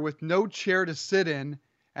standing there with no chair to sit in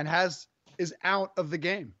and is out of the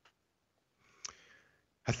game?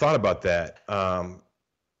 I thought about that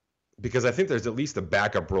because I think there's at least a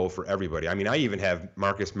backup role for everybody. I mean, I even have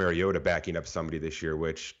Marcus Mariota backing up somebody this year,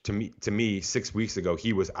 which to me 6 weeks ago,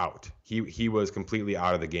 he was out. He was completely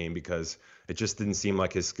out of the game because it just didn't seem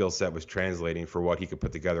like his skill set was translating for what he could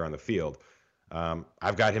put together on the field.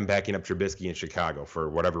 I've got him backing up Trubisky in Chicago for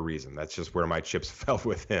whatever reason. That's just where my chips fell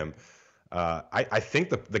with him. I think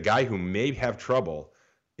the guy who may have trouble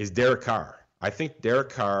is Derek Carr. I think Derek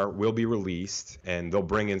Carr will be released, and they'll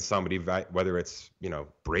bring in somebody, whether it's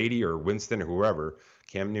Brady or Winston or whoever,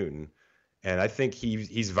 Cam Newton. And I think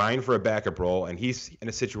he's vying for a backup role, and he's in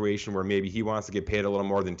a situation where maybe he wants to get paid a little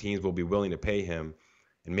more than teams will be willing to pay him,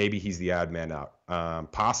 and maybe he's the odd man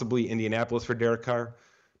out. Possibly Indianapolis for Derek Carr.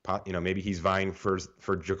 Maybe he's vying for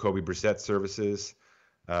Jacoby Brissett's services.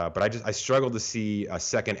 But I struggle to see a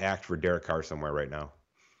second act for Derek Carr somewhere right now.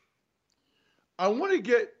 I want to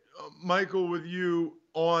get Michael with you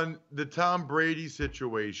on the Tom Brady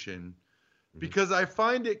situation because I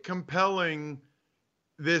find it compelling,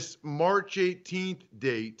 this March 18th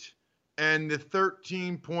date and the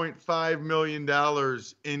 $13.5 million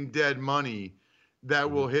in dead money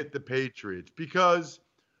that will hit the Patriots. Because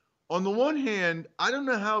on the one hand, I don't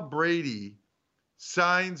know how Brady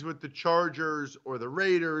signs with the Chargers or the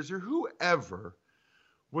Raiders or whoever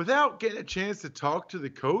without getting a chance to talk to the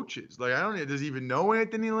coaches. Like, I don't know, does he even know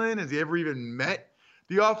Anthony Lynn? Has he ever even met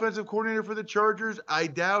the offensive coordinator for the Chargers? I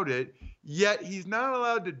doubt it. Yet he's not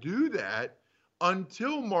allowed to do that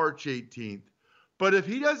until March 18th. But if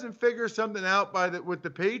he doesn't figure something out with the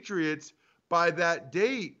Patriots by that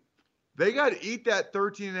date, they got to eat that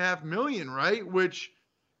 $13.5 million, right? Which,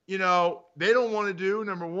 they don't want to do,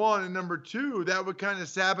 number one. And number two, that would kind of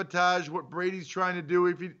sabotage what Brady's trying to do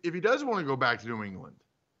if he does want to go back to New England.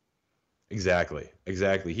 Exactly.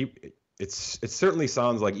 It certainly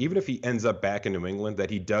sounds like even if he ends up back in New England, that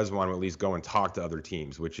he does want to at least go and talk to other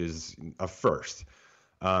teams, which is a first.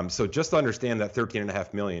 So just to understand that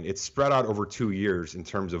 $13.5 million, it's spread out over 2 years in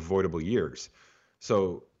terms of voidable years.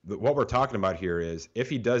 So what we're talking about here is if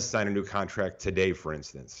he does sign a new contract today, for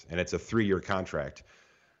instance, and it's a 3-year contract,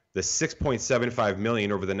 the $6.75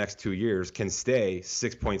 million over the next 2 years can stay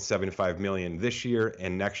 $6.75 million this year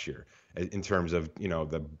and next year in terms of,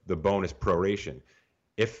 the bonus proration.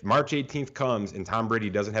 If March 18th comes and Tom Brady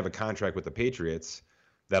doesn't have a contract with the Patriots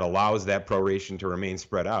that allows that proration to remain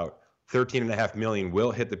spread out, $13.5 million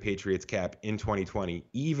will hit the Patriots cap in 2020,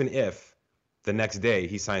 even if the next day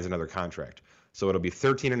he signs another contract. So it'll be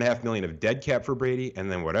 $13.5 million of dead cap for Brady,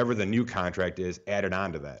 and then whatever the new contract is added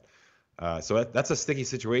on to that. So that's a sticky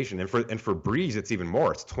situation. And for Breeze, it's even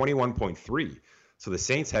more. It's 21.3. So the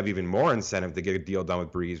Saints have even more incentive to get a deal done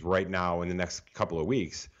with Breeze right now in the next couple of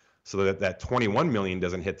weeks, so that $21 million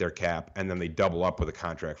doesn't hit their cap, and then they double up with a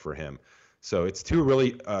contract for him. So it's two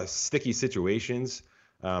really sticky situations.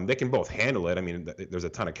 They can both handle it. I mean, there's a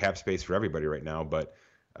ton of cap space for everybody right now, but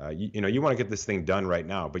you want to get this thing done right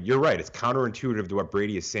now. But you're right; it's counterintuitive to what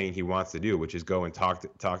Brady is saying he wants to do, which is go and talk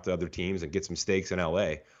to other teams and get some stakes in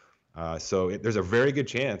LA. So there's a very good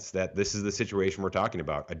chance that this is the situation we're talking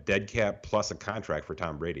about: a dead cap plus a contract for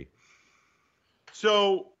Tom Brady.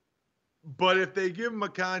 So, but if they give him a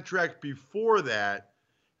contract before that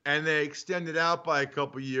and they extend it out by a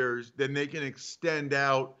couple years, then they can extend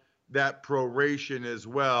out that proration as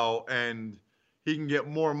well, and he can get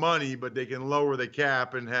more money, but they can lower the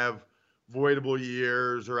cap and have voidable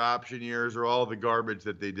years or option years or all the garbage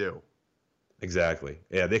that they do. Exactly.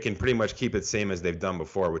 Yeah, they can pretty much keep it same as they've done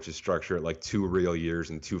before, which is structure it like 2 real years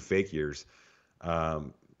and 2 fake years.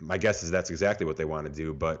 My guess is that's exactly what they want to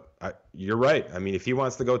do. But you're right. I mean, if he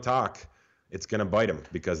wants to go talk, it's going to bite him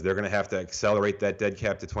because they're going to have to accelerate that dead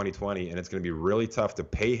cap to 2020, and it's going to be really tough to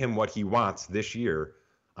pay him what he wants this year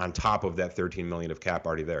on top of that $13 million of cap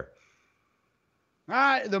already there.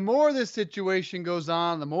 The more this situation goes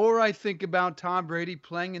on, the more I think about Tom Brady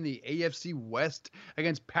playing in the AFC West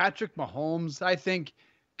against Patrick Mahomes. I think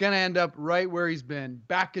going to end up right where he's been,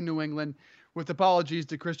 back in New England, with apologies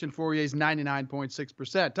to Christian Fourier's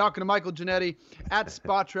 99.6%. Talking to Michael Giannetti at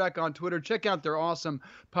SpotTrack on Twitter. Check out their awesome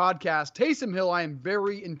podcast. Taysom Hill, I am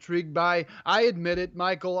very intrigued by. I admit it,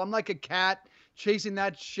 Michael. I'm like a cat chasing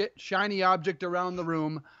that shiny object around the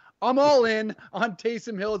room. I'm all in on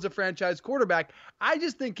Taysom Hill as a franchise quarterback. I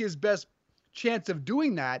just think his best chance of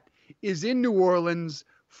doing that is in New Orleans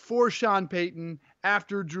for Sean Payton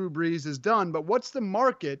after Drew Brees is done. But what's the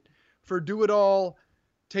market for do-it-all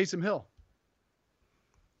Taysom Hill?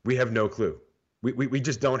 We have no clue. We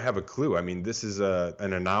just don't have a clue. I mean, this is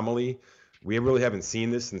an anomaly. We really haven't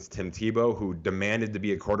seen this since Tim Tebow, who demanded to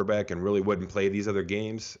be a quarterback and really wouldn't play these other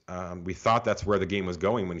games. We thought that's where the game was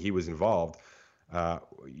going when he was involved.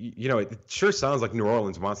 It sure sounds like New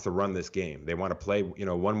Orleans wants to run this game. They want to play,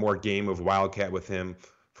 one more game of Wildcat with him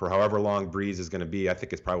for however long Breeze is going to be. I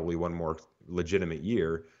think it's probably one more legitimate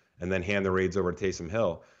year, and then hand the reins over to Taysom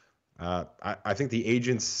Hill. I think the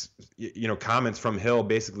agents, comments from Hill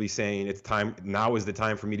basically saying it's time, now is the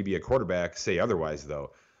time for me to be a quarterback, say otherwise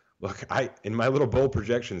though. Look, in my little bold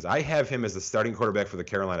projections, I have him as the starting quarterback for the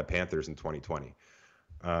Carolina Panthers in 2020.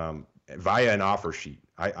 Via an offer sheet.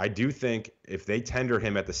 I do think if they tender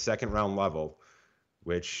him at the second round level,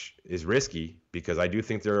 which is risky because I do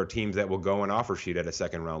think there are teams that will go an offer sheet at a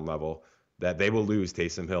second round level, that they will lose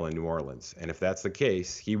Taysom Hill in New Orleans. And if that's the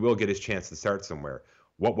case, he will get his chance to start somewhere.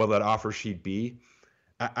 What will that offer sheet be?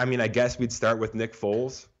 I mean, I guess we'd start with Nick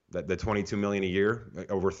Foles, the $22 million a year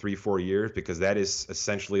over 3-4 years, because that is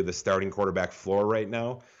essentially the starting quarterback floor right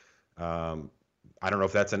now. I don't know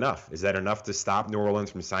if that's enough. Is that enough to stop New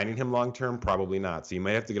Orleans from signing him long-term? Probably not. So you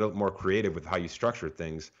might have to get a little more creative with how you structure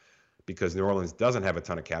things because New Orleans doesn't have a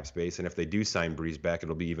ton of cap space. And if they do sign Breeze back,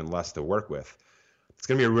 it'll be even less to work with. It's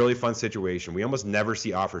going to be a really fun situation. We almost never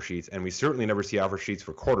see offer sheets, and we certainly never see offer sheets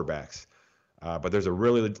for quarterbacks. But there's a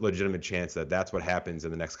really legitimate chance that that's what happens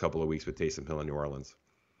in the next couple of weeks with Taysom Hill in New Orleans.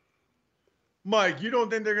 Mike, you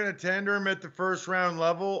don't think they're going to tender him at the first round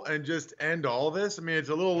level and just end all this? I mean, it's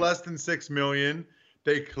a little less than $6 million.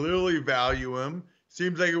 They clearly value him.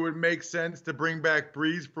 Seems like it would make sense to bring back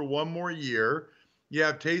Breeze for one more year. You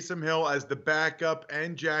have Taysom Hill as the backup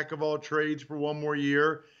and jack of all trades for one more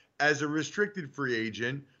year as a restricted free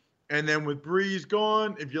agent. And then with Breeze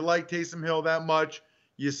gone, if you like Taysom Hill that much,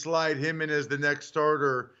 you slide him in as the next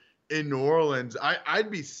starter in New Orleans.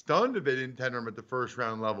 I'd be stunned if they didn't tender him at the first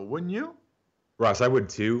round level, wouldn't you? Ross, I would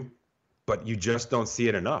too, but you just don't see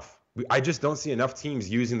it enough. I just don't see enough teams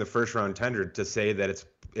using the first round tender to say that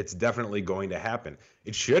it's definitely going to happen.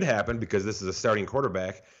 It should happen because this is a starting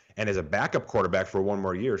quarterback, and as a backup quarterback for one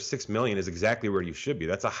more year, $6 million is exactly where you should be.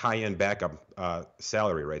 That's a high-end backup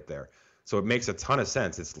salary right there. So it makes a ton of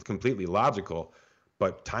sense. It's completely logical.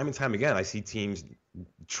 But time and time again, I see teams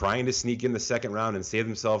trying to sneak in the second round and save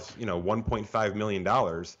themselves, $1.5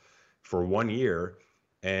 million for 1 year.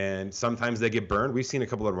 And sometimes they get burned. We've seen a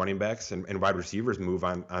couple of running backs and wide receivers move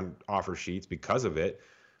on offer sheets because of it.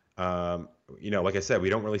 Like I said, we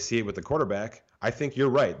don't really see it with the quarterback. I think you're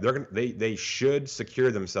right. They should secure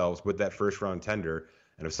themselves with that first round tender.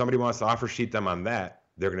 And if somebody wants to offer sheet them on that,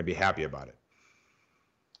 they're going to be happy about it.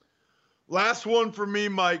 Last one for me,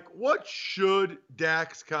 Mike. What should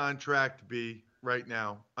Dak's contract be right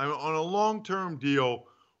now? I'm on a long-term deal.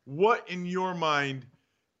 What, in your mind,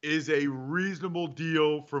 is a reasonable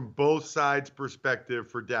deal from both sides' perspective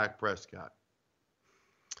for Dak Prescott?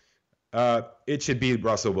 It should be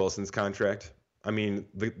Russell Wilson's contract. I mean,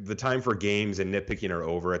 the time for games and nitpicking are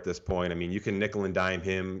over at this point. I mean, you can nickel and dime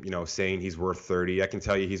him, saying he's worth 30. I can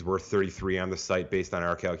tell you he's worth 33 on the site based on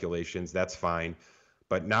our calculations. That's fine.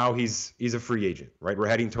 But now he's a free agent, right? We're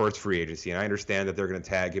heading towards free agency, and I understand that they're going to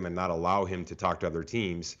tag him and not allow him to talk to other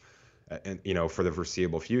teams, for the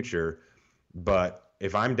foreseeable future. But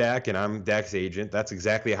if I'm Dak and I'm Dak's agent, that's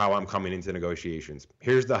exactly how I'm coming into negotiations.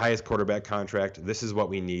 Here's the highest quarterback contract. This is what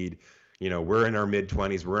we need. We're in our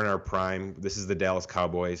mid-20s. We're in our prime. This is the Dallas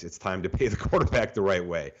Cowboys. It's time to pay the quarterback the right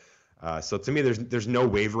way. So to me, there's no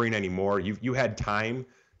wavering anymore. You had time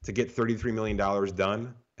to get $33 million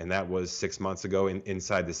done, and that was 6 months ago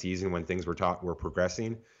inside the season when things were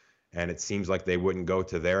progressing. And it seems like they wouldn't go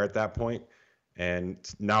to there at that point. And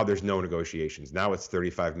now there's no negotiations. Now it's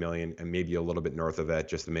 $35 million and maybe a little bit north of that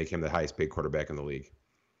just to make him the highest paid quarterback in the league.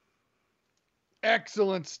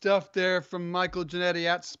 Excellent stuff there from Michael Ginnetti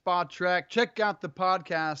at Spot Track. Check out the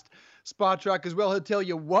podcast, Spot Track, as well. He'll tell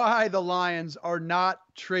you why the Lions are not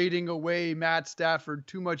trading away Matt Stafford.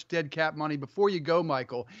 Too much dead cap money. Before you go,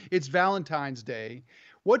 Michael, it's Valentine's Day.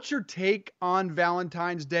 What's your take on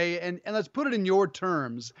Valentine's Day? And let's put it in your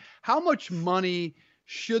terms. How much money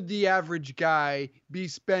should the average guy be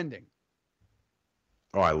spending?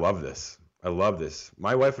 Oh, I love this.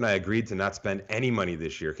 My wife and I agreed to not spend any money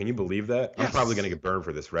this year. Can you believe that? Yes. I'm probably going to get burned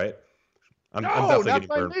for this, right? I'm definitely getting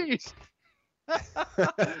burned.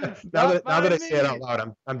 now that I say it out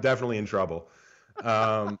loud, I'm definitely in trouble.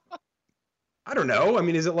 I don't know. I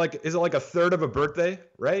mean, is it like a third of a birthday,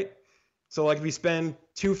 right? So like if you spend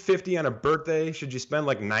 $250 on a birthday, should you spend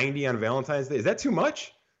like $90 on Valentine's Day? Is that too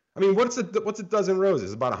much? I mean, what's a dozen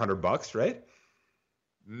roses? About $100, right?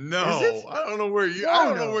 No, I don't know where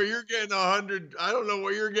you're getting 100. I don't know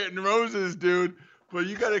where you're getting roses, dude. But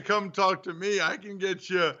you got to come talk to me. I can get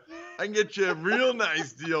you a real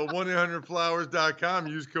nice deal. 1-800-Flowers.com.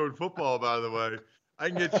 Use code football, by the way. I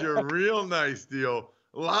can get you a real nice deal.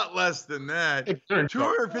 A lot less than that.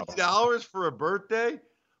 $250 for a birthday.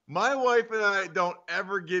 My wife and I don't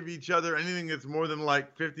ever give each other anything that's more than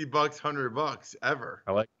like $50, $100 ever.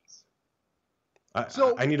 I like this.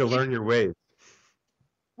 I need to learn your ways.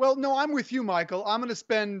 Well, no, I'm with you, Michael. I'm going to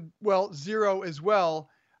spend, zero as well.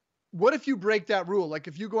 What if you break that rule? Like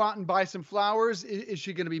if you go out and buy some flowers, is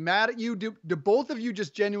she going to be mad at you? Do both of you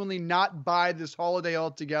just genuinely not buy this holiday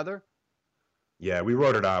altogether? Yeah, we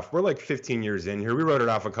wrote it off. We're like 15 years in here. We wrote it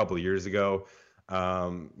off a couple of years ago.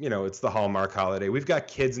 It's the Hallmark holiday. We've got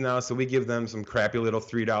kids now, so we give them some crappy little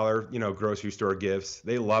 $3, grocery store gifts.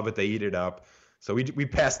 They love it. They eat it up. So we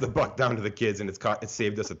pass the buck down to the kids, and it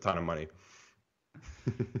saved us a ton of money.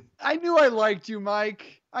 I knew I liked you,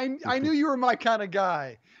 Mike. I knew you were my kind of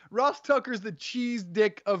guy. Ross Tucker's the cheese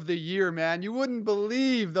dick of the year, man. You wouldn't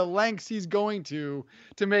believe the lengths he's going to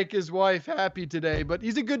make his wife happy today. But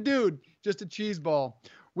he's a good dude, just a cheese ball.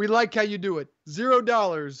 We like how you do it.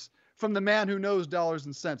 $0 from the man who knows dollars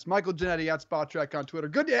and cents. Michael Ginnetti at Spot Track on Twitter.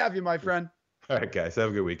 Good to have you, my friend. All right, guys. Have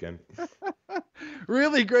a good weekend.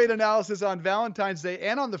 Really great analysis on Valentine's Day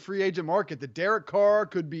and on the free agent market that Derek Carr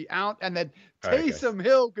could be out and that Taysom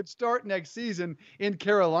Hill could start next season in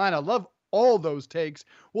Carolina. Love all those takes.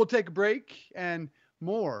 We'll take a break and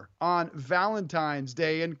more on Valentine's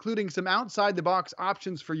Day, including some outside the box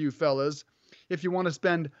options for you fellas. If you want to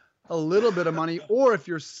spend a little bit of money, or if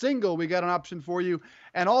you're single, we got an option for you.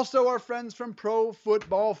 And also our friends from Pro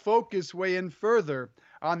Football Focus weigh in further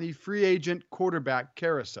on the free agent quarterback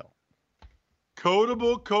carousel.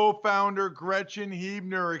 Codable co-founder Gretchen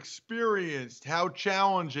Huebner experienced how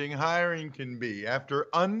challenging hiring can be after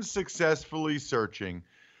unsuccessfully searching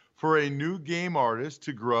for a new game artist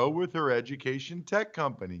to grow with her education tech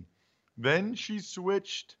company. Then she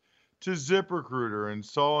switched to ZipRecruiter and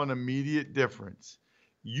saw an immediate difference.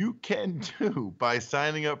 You can too by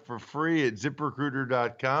signing up for free at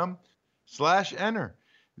ZipRecruiter.com/enter.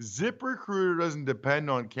 ZipRecruiter doesn't depend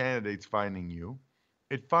on candidates finding you.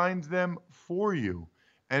 It finds them for you.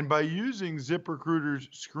 And by using ZipRecruiter's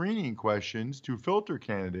screening questions to filter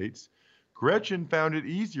candidates, Gretchen found it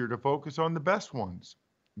easier to focus on the best ones,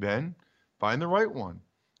 then find the right one.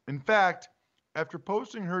 In fact, after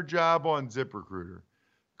posting her job on ZipRecruiter,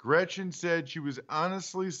 Gretchen said she was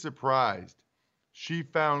honestly surprised she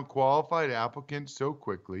found qualified applicants so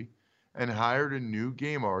quickly and hired a new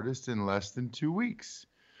game artist in less than 2 weeks.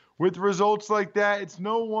 With results like that, it's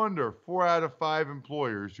no wonder 4 out of 5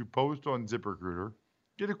 employers who post on ZipRecruiter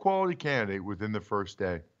get a quality candidate within the first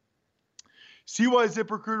day. See why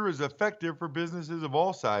ZipRecruiter is effective for businesses of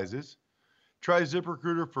all sizes. Try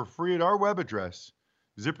ZipRecruiter for free at our web address,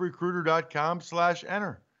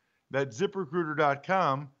 ZipRecruiter.com/enter. That's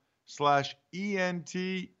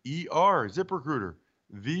ZipRecruiter.com/ENTER. ZipRecruiter,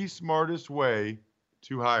 the smartest way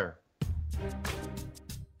to hire.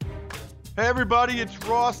 Hey everybody, it's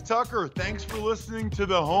Ross Tucker. Thanks for listening to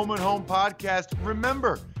the Home and Home podcast.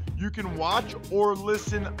 Remember, you can watch or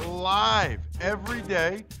listen live every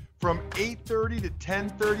day from 8:30 to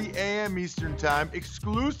 10:30 a.m. Eastern Time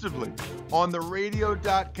exclusively on the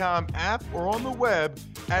radio.com app or on the web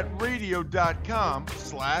at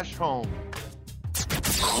radio.com/home.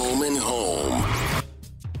 Home and Home.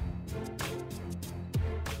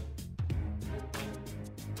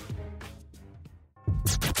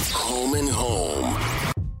 Home and Home.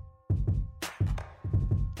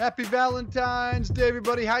 Happy Valentine's Day,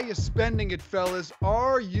 everybody. How you spending it, fellas?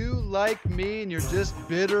 Are you like me and you're just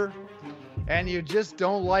bitter and you just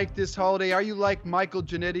don't like this holiday? Are you like Michael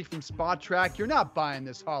Giannetti from Spot Track? You're not buying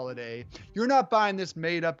this holiday. You're not buying this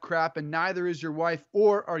made-up crap, and neither is your wife.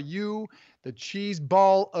 Or are you the cheese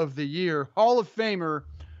ball of the year, Hall of Famer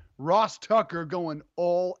Ross Tucker going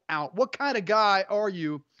all out? What kind of guy are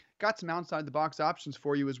you? Got some outside-the-box options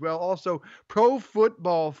for you as well. Also, Pro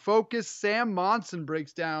Football Focus Sam Monson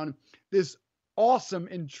breaks down this awesome,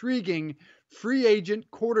 intriguing free agent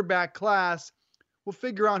quarterback class. We'll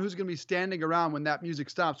figure out who's going to be standing around when that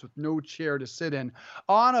music stops with no chair to sit in.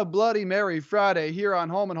 On a Bloody Mary Friday here on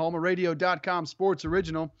Home and Home, a radio.com sports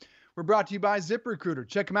original. We're brought to you by ZipRecruiter.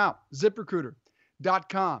 Check them out,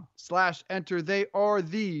 ZipRecruiter.com/enter. They are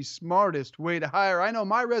the smartest way to hire. I know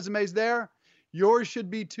my resume's there. Yours should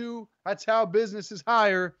be too. That's how businesses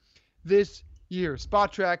hire this year. Spot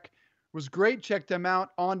Track was great. Check them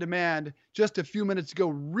out on demand just a few minutes ago.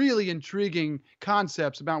 Really intriguing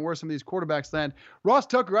concepts about where some of these quarterbacks land. Ross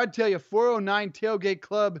Tucker, I'd tell you, 409 Tailgate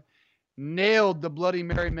Club nailed the Bloody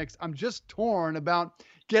Mary mix. I'm just torn about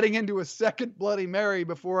getting into a second Bloody Mary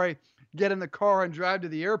before I get in the car and drive to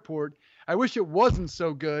the airport. I wish it wasn't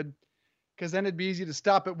so good, because then it'd be easy to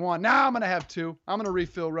stop at one. Now I'm going to have 2. I'm going to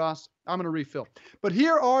refill, Ross. I'm going to refill. But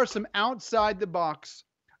here are some outside-the-box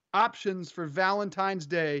options for Valentine's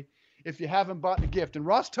Day if you haven't bought a gift. And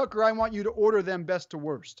Ross Tucker, I want you to order them best to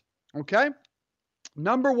worst. Okay?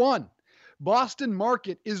 Number 1, Boston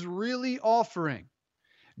Market is really offering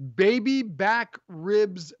baby back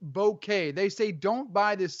ribs bouquet. They say don't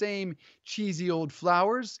buy the same cheesy old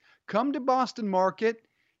flowers. Come to Boston Market.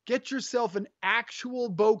 Get yourself an actual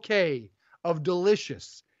bouquet of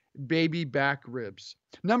delicious baby back ribs.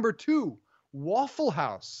 Number 2, Waffle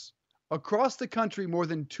House. Across the country, more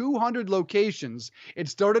than 200 locations. It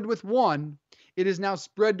started with 1. It is now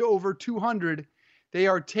spread to over 200. They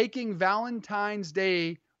are taking Valentine's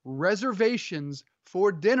Day reservations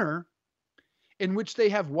for dinner, in which they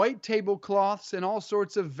have white tablecloths and all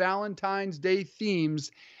sorts of Valentine's Day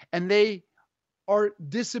themes, and they are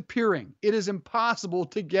disappearing. It is impossible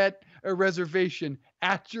to get a reservation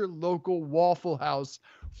at your local Waffle House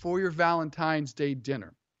for your Valentine's Day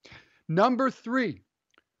dinner. Number 3,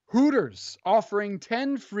 Hooters offering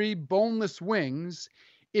 10 free boneless wings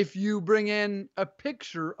if you bring in a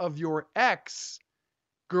picture of your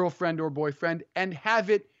ex-girlfriend or boyfriend and have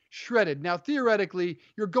it shredded. Now, theoretically,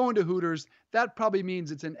 you're going to Hooters. That probably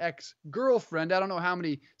means it's an ex-girlfriend. I don't know how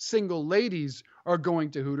many single ladies are going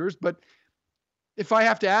to Hooters, but if I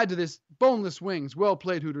have to add to this, boneless wings, well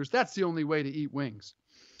played, Hooters. That's the only way to eat wings.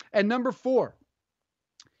 And number 4,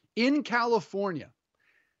 in California,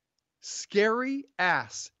 scary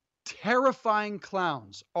ass, terrifying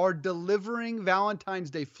clowns are delivering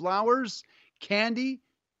Valentine's Day flowers, candy,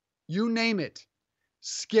 you name it.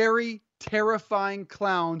 Scary, terrifying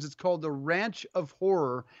clowns. It's called the Ranch of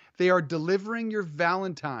Horror. They are delivering your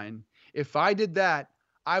Valentine. If I did that,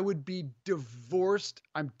 I would be divorced.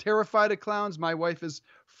 I'm terrified of clowns. My wife is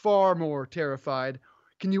far more terrified.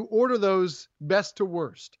 Can you order those best to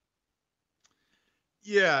worst?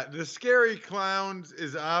 Yeah, the scary clowns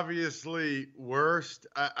is obviously worst.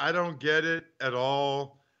 I don't get it at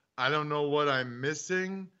all. I don't know what I'm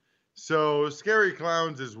missing. So scary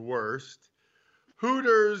clowns is worst.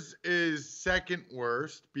 Hooters is second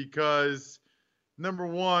worst because, number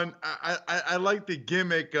one, I like the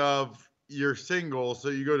gimmick of you're single, so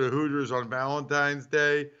you go to Hooters on Valentine's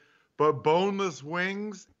Day. But boneless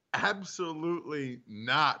wings, absolutely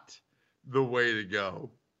not the way to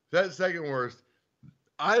go. That's second worst.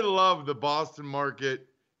 I love the Boston Market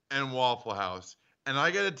and Waffle House. And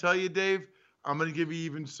I got to tell you, Dave, I'm going to give you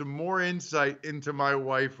even some more insight into my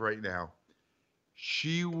wife right now.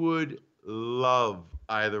 She would love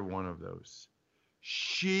either one of those.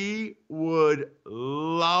 She would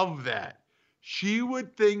love that. She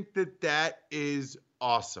would think that that is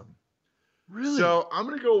awesome. Really? So I'm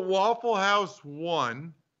going to go Waffle House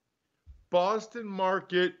 1, Boston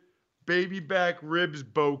Market baby back ribs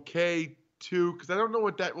bouquet 2, because I don't know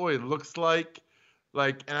what that really looks like.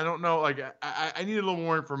 And I don't know, I need a little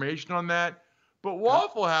more information on that. But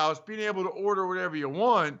Waffle House, being able to order whatever you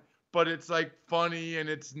want, but it's funny and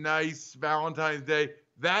it's nice Valentine's Day,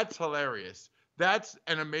 that's hilarious. That's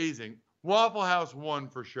an amazing. Waffle House 1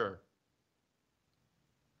 for sure.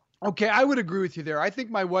 Okay, I would agree with you there. I think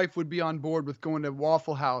my wife would be on board with going to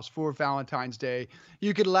Waffle House for Valentine's Day.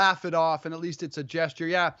 You could laugh it off, and at least it's a gesture.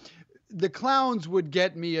 Yeah, the clowns would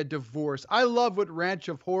get me a divorce. I love what Ranch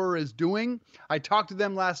of Horror is doing. I talked to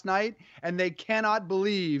them last night, and they cannot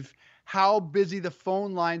believe how busy the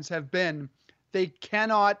phone lines have been. They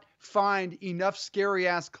cannot find enough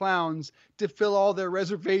scary-ass clowns to fill all their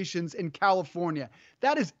reservations in California.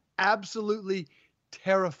 That is absolutely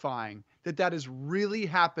terrifying. That is really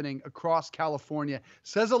happening across California.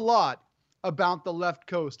 Says a lot about the left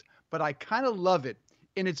coast, but I kind of love it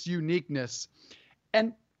in its uniqueness.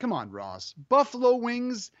 And come on, Ross, buffalo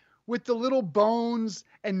wings with the little bones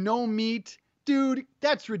and no meat, dude,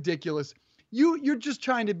 that's ridiculous. You're just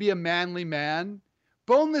trying to be a manly man.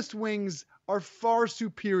 Boneless wings are far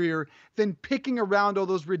superior than picking around all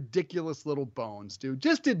those ridiculous little bones, dude.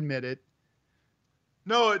 Just admit it.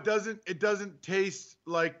 No, it doesn't. It doesn't taste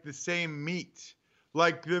like the same meat.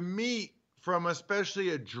 Like the meat from especially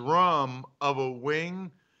a drum of a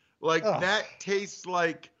wing, that tastes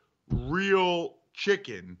like real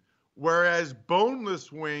chicken, whereas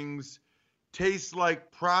boneless wings taste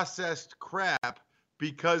like processed crap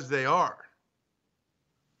because they are.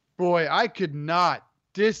 Boy, I could not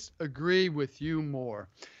disagree with you more.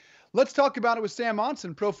 Let's talk about it with Sam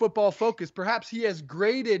Monson, Pro Football Focus. Perhaps he has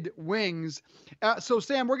graded wings. So,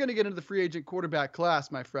 Sam, we're going to get into the free agent quarterback class,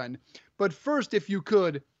 my friend. But first, if you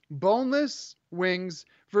could, boneless wings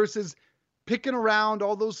versus picking around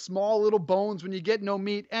all those small little bones when you get no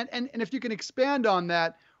meat. And if you can expand on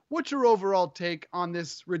that, what's your overall take on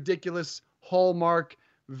this ridiculous Hallmark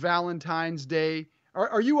Valentine's Day?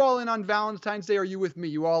 Are you all in on Valentine's Day? Or are you with me?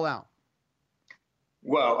 You all out?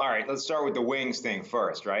 Well, all right, let's start with the wings thing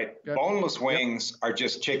first, right? Good. Boneless wings are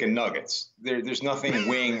just chicken nuggets. There's nothing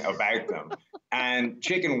wing about them. And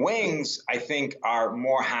chicken wings, I think, are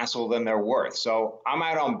more hassle than they're worth. So I'm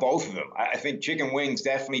out on both of them. I think chicken wings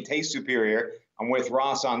definitely taste superior. I'm with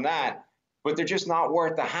Ross on that. But they're just not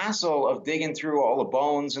worth the hassle of digging through all the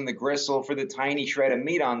bones and the gristle for the tiny shred of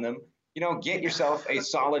meat on them. Get yourself a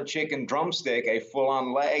solid chicken drumstick, a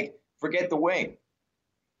full-on leg. Forget the wing.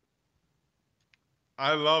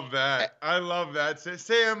 I love that. I love that. So,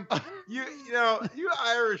 Sam, you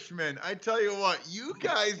Irishmen, I tell you what, you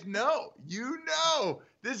guys know.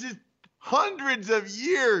 This is hundreds of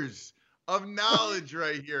years of knowledge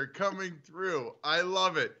right here coming through. I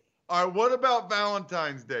love it. All right, what about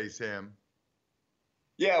Valentine's Day, Sam?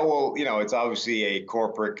 Yeah, well, it's obviously a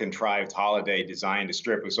corporate contrived holiday designed to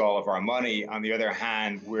strip us all of our money. On the other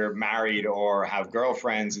hand, we're married or have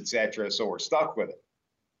girlfriends, etc., so we're stuck with it.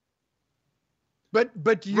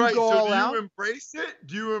 But do you go all out? Do you embrace it?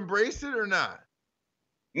 Do you embrace it or not?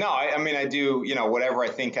 No, I mean, I do, whatever I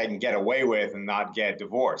think I can get away with and not get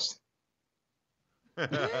divorced.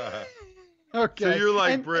 Okay. So you're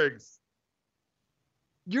like Briggs.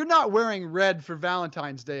 You're not wearing red for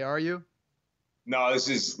Valentine's Day, are you? No, this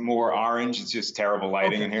is more orange. It's just terrible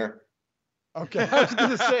lighting in here. Okay, I was going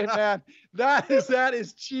to say, man, that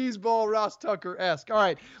is cheeseball Ross Tucker-esque. All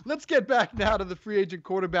right, let's get back now to the free agent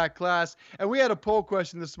quarterback class. And we had a poll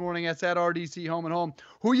question this morning. That's at RDC Home and Home.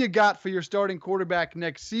 Who you got for your starting quarterback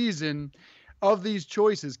next season? Of these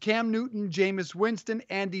choices, Cam Newton, Jameis Winston,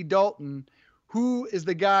 Andy Dalton, who is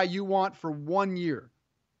the guy you want for 1 year?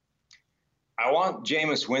 I want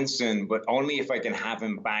Jameis Winston, but only if I can have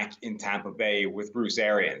him back in Tampa Bay with Bruce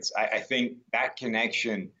Arians. I think that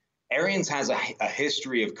connection – Arians has a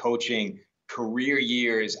history of coaching career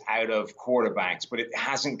years out of quarterbacks, but it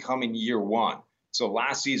hasn't come in year one. So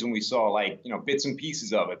last season we saw bits and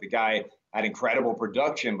pieces of it. The guy had incredible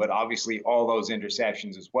production, but obviously all those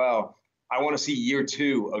interceptions as well. I want to see year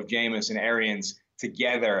 2 of Jameis and Arians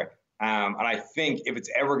together. And I think if it's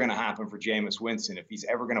ever going to happen for Jameis Winston, if he's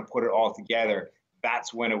ever going to put it all together,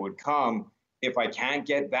 that's when it would come. If I can't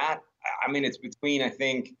get that, I mean, it's between, I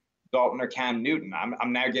think, Dalton or Cam Newton.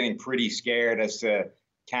 I'm now getting pretty scared as to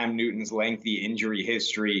Cam Newton's lengthy injury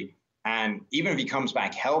history. And even if he comes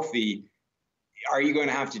back healthy, are you going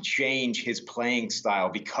to have to change his playing style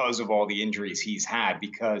because of all the injuries he's had?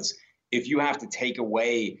 Because if you have to take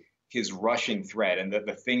away his rushing threat and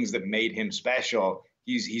the things that made him special,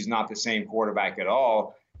 he's not the same quarterback at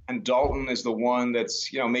all. And Dalton is the one that's,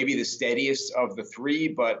 maybe the steadiest of the three,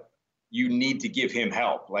 but you need to give him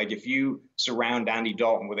help. Like if you surround Andy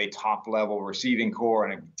Dalton with a top-level receiving core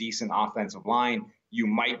and a decent offensive line, you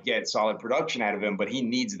might get solid production out of him, but he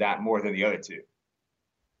needs that more than the other two.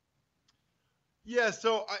 Yeah,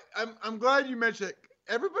 so I'm glad you mentioned it.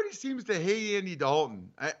 Everybody seems to hate Andy Dalton.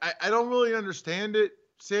 I don't really understand it,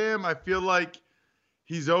 Sam. I feel like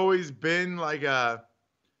he's always been like a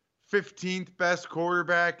 15th best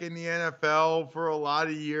quarterback in the NFL for a lot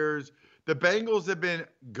of years. The Bengals have been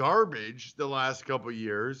garbage the last couple of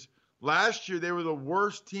years. Last year, they were the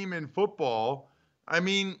worst team in football. I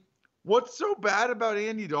mean, what's so bad about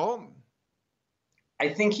Andy Dalton? I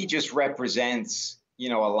think he just represents,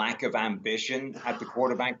 a lack of ambition at the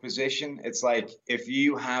quarterback position. It's like if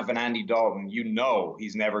you have an Andy Dalton,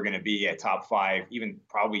 he's never going to be a top 5, even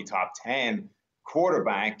probably top 10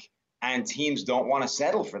 quarterback. And teams don't want to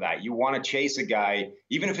settle for that. You want to chase a guy,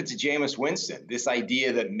 even if it's a Jameis Winston, this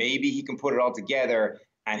idea that maybe he can put it all together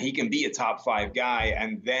and he can be a top 5 guy,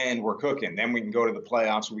 and then we're cooking. Then we can go to the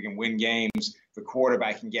playoffs, we can win games, the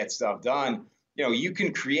quarterback can get stuff done. You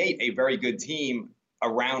can create a very good team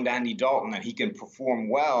around Andy Dalton and he can perform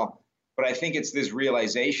well. But I think it's this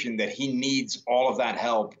realization that he needs all of that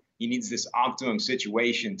help. He needs this optimum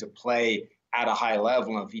situation to play at a high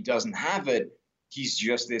level. And if he doesn't have it, he's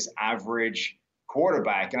just this average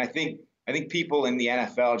quarterback. And I think people in the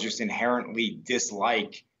NFL just inherently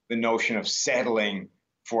dislike the notion of settling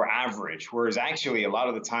for average, whereas actually a lot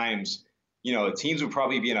of the times, teams would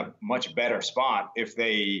probably be in a much better spot if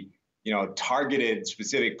they, targeted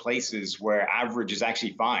specific places where average is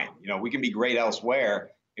actually fine. We can be great elsewhere.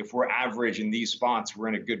 If we're average in these spots, we're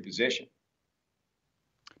in a good position.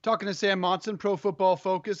 Talking to Sam Monson, Pro Football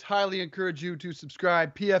Focus. Highly encourage you to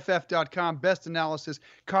subscribe. PFF.com, best analysis,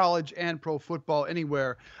 college and pro football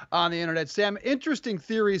anywhere on the internet. Sam, interesting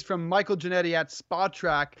theories from Michael Giannetti at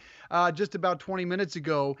SpotTrack just about 20 minutes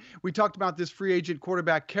ago. We talked about this free agent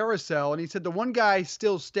quarterback carousel, and he said the one guy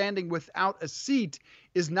still standing without a seat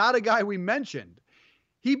is not a guy we mentioned.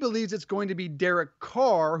 He believes it's going to be Derek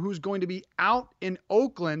Carr, who's going to be out in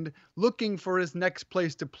Oakland looking for his next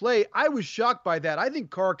place to play. I was shocked by that. I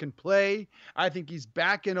think Carr can play. I think he's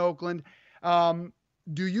back in Oakland. Do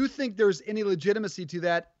you think there's any legitimacy to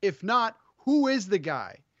that? If not, who is the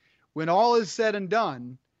guy, when all is said and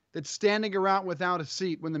done, that's standing around without a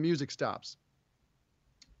seat when the music stops?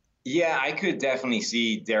 Yeah, I could definitely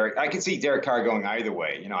see Derek. I could see Derek Carr going either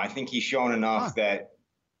way. I think he's shown enough that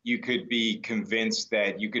you could be convinced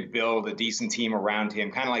that you could build a decent team around him,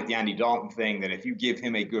 kind of like the Andy Dalton thing, that if you give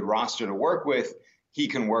him a good roster to work with, he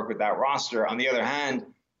can work with that roster. On the other hand,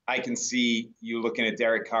 I can see you looking at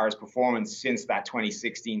Derek Carr's performance since that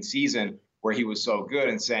 2016 season where he was so good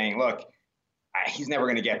and saying, look, he's never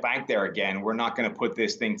going to get back there again. We're not going to put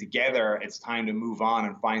this thing together. It's time to move on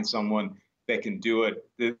and find someone that can do it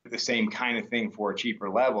the same kind of thing for a cheaper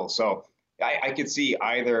level. So I could see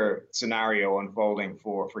either scenario unfolding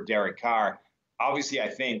for Derek Carr. Obviously, I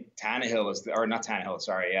think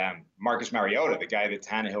Marcus Mariota, the guy that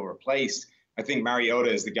Tannehill replaced. I think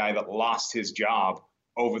Mariota is the guy that lost his job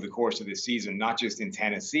over the course of this season, not just in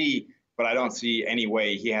Tennessee, but I don't see any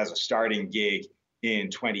way he has a starting gig in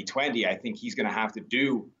 2020. I think he's going to have to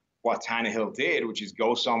do what Tannehill did, which is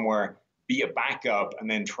go somewhere, be a backup, and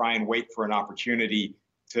then try and wait for an opportunity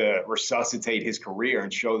to resuscitate his career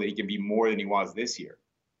and show that he can be more than he was this year.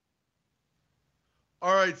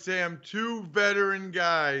 All right, Sam, 2 veteran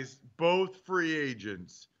guys, both free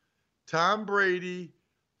agents. Tom Brady,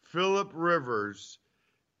 Phillip Rivers.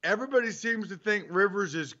 Everybody seems to think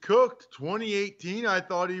Rivers is cooked. 2018, I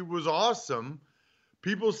thought he was awesome.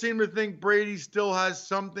 People seem to think Brady still has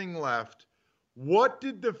something left. What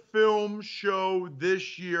did the film show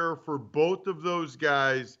this year for both of those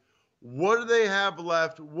guys? What do they have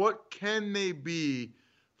left? What can they be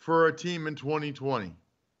for a team in 2020?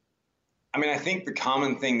 I mean, I think the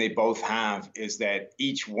common thing they both have is that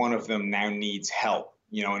each one of them now needs help,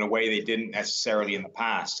 in a way they didn't necessarily in the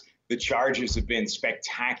past. The Chargers have been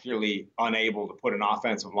spectacularly unable to put an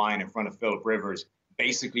offensive line in front of Phillip Rivers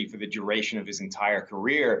basically for the duration of his entire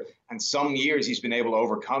career. And some years he's been able to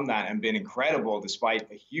overcome that and been incredible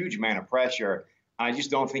despite a huge amount of pressure. I just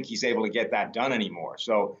don't think he's able to get that done anymore.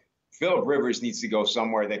 So Phillip Rivers needs to go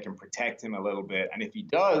somewhere that can protect him a little bit. And if he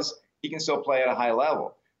does, he can still play at a high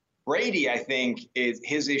level. Brady, I think,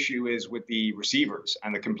 his issue is with the receivers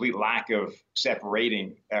and the complete lack of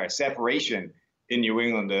separation in New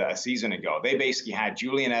England a season ago. They basically had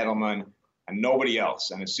Julian Edelman and nobody else.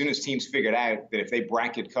 And as soon as teams figured out that if they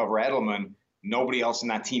bracket cover Edelman, nobody else in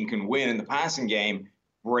that team can win in the passing game,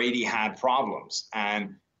 Brady had problems.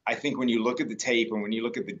 And I think when you look at the tape and when you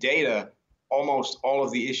look at the data, almost all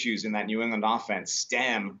of the issues in that New England offense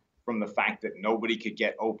stem from the fact that nobody could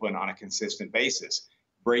get open on a consistent basis.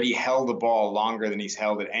 Brady held the ball longer than he's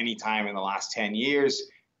held at any time in the last 10 years,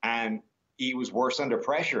 and he was worse under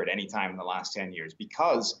pressure at any time in the last 10 years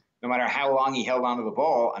because no matter how long he held onto the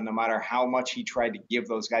ball and no matter how much he tried to give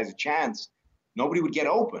those guys a chance, nobody would get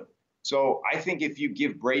open. So I think if you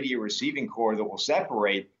give Brady a receiving core that will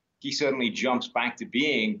separate, he suddenly jumps back to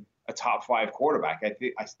being a top 5 quarterback.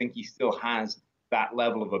 I think he still has that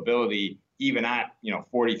level of ability even at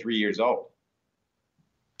 43 years old.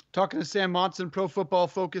 Talking to Sam Monson,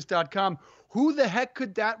 ProFootballFocus.com. Who the heck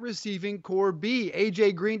could that receiving core be?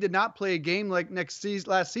 A.J. Green did not play a game like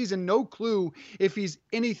last season. No clue if he's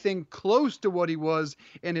anything close to what he was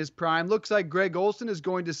in his prime. Looks like Greg Olsen is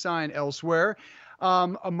going to sign elsewhere.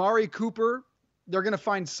 Amari Cooper, they're going to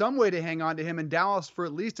find some way to hang on to him in Dallas for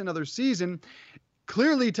at least another season.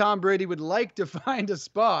 Clearly, Tom Brady would like to find a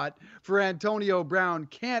spot for Antonio Brown.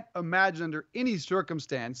 Can't imagine under any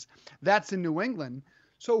circumstance that's in New England.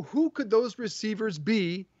 So who could those receivers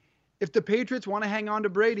be if the Patriots want to hang on to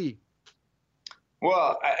Brady?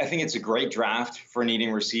 Well, I think it's a great draft for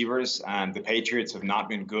needing receivers. The Patriots have not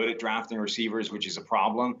been good at drafting receivers, which is a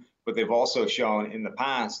problem. But they've also shown in the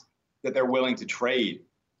past that they're willing to trade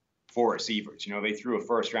for receivers. They threw a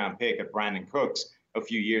first-round pick at Brandon Cooks a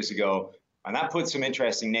few years ago, and that put some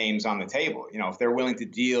interesting names on the table. If they're willing to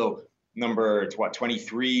deal number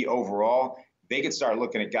 23 overall, they could start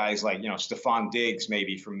looking at guys like, Stephon Diggs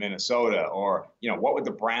maybe from Minnesota, or, what would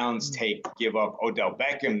the Browns take to give up Odell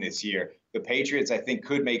Beckham this year? The Patriots, I think,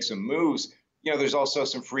 could make some moves. There's also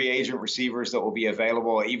some free agent receivers that will be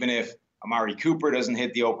available. Even if Amari Cooper doesn't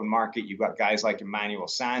hit the open market, you've got guys like Emmanuel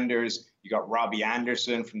Sanders. You got Robbie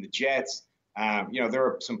Anderson from the Jets. There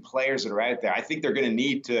are some players that are out there. I think they're going to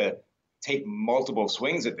need to take multiple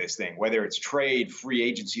swings at this thing, whether it's trade, free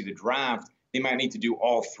agency, the draft. They might need to do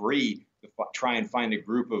all three to try and find a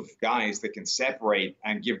group of guys that can separate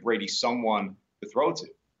and give Brady someone to throw to.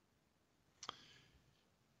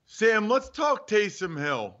 Sam, let's talk Taysom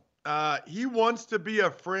Hill. He wants to be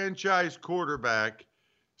a franchise quarterback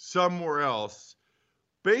somewhere else.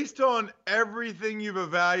 Based on everything you've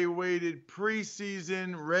evaluated,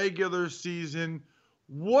 preseason, regular season,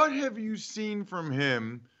 what have you seen from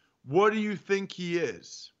him? What do you think he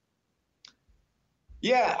is?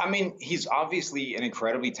 Yeah, I mean, he's obviously an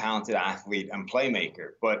incredibly talented athlete and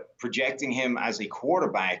playmaker, but projecting him as a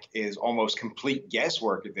quarterback is almost complete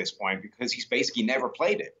guesswork at this point because he's basically never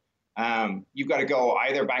played it. You've got to go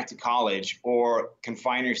either back to college or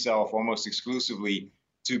confine yourself almost exclusively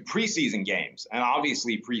to preseason games. And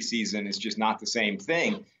obviously preseason is just not the same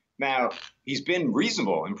thing. Now, he's been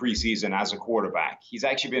reasonable in preseason as a quarterback. He's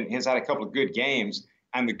had a couple of good games,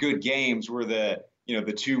 and the good games were the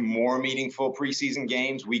two more meaningful preseason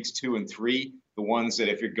games, weeks 2 and 3, the ones that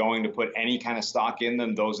if you're going to put any kind of stock in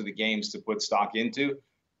them, those are the games to put stock into.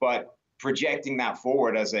 But projecting that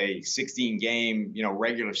forward as a 16-game,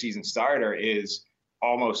 regular season starter is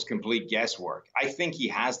almost complete guesswork. I think he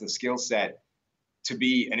has the skill set to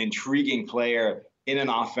be an intriguing player in an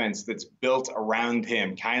offense that's built around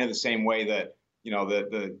him, kind of the same way that,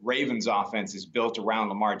 the Ravens offense is built around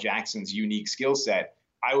Lamar Jackson's unique skill set.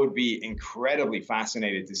 I would be incredibly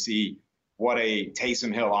fascinated to see what a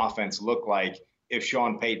Taysom Hill offense looked like if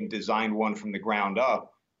Sean Payton designed one from the ground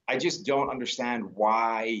up. I just don't understand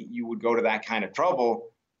why you would go to that kind of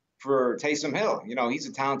trouble for Taysom Hill. He's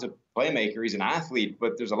a talented playmaker. He's an athlete,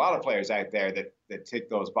 but there's a lot of players out there that tick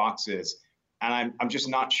those boxes. And I'm just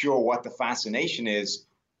not sure what the fascination is,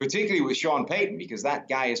 particularly with Sean Payton, because that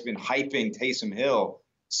guy has been hyping Taysom Hill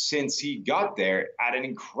since he got there at an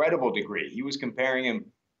incredible degree. He was comparing him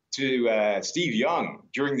to Steve Young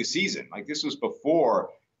during the season. Like, this was before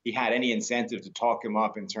he had any incentive to talk him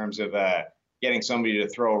up in terms of getting somebody to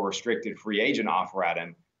throw a restricted free agent offer at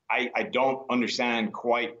him. I don't understand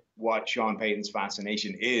quite what Sean Payton's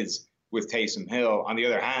fascination is with Taysom Hill. On the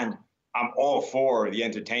other hand, I'm all for the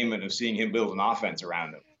entertainment of seeing him build an offense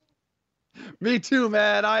around him. Me too,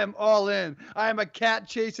 man. I am all in. I am a cat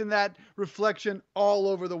chasing that reflection all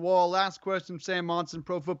over the wall. Last question, Sam Monson,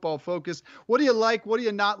 Pro Football Focus. What do you like? What do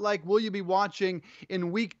you not like? Will you be watching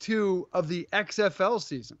in week 2 of the XFL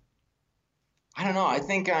season? I don't know. I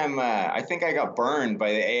think I got burned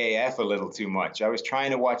by the AAF a little too much. I was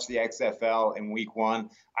trying to watch the XFL in week 1.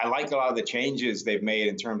 I like a lot of the changes they've made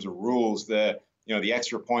in terms of rules, the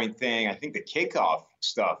extra point thing. I think the kickoff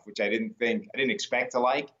stuff, which I didn't expect to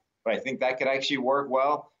like, but I think that could actually work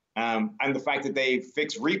well. And the fact that they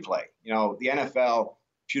fixed replay. The NFL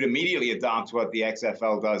should immediately adopt what the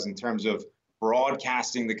XFL does in terms of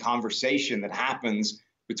broadcasting the conversation that happens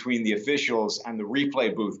between the officials and the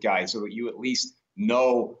replay booth guys so that you at least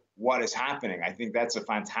know what is happening. I think that's a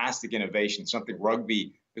fantastic innovation, something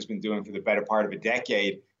rugby has been doing for the better part of a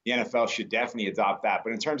decade. The NFL should definitely adopt that.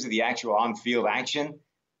 But in terms of the actual on-field action,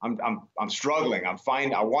 I'm struggling. I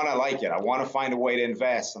want to like it. I want to find a way to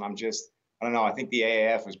invest. And I don't know. I think the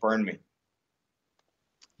AAF has burned me.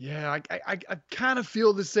 Yeah, I kind of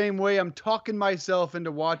feel the same way. I'm talking myself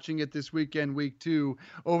into watching it this weekend, week 2,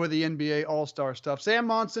 over the NBA All-Star stuff. Sam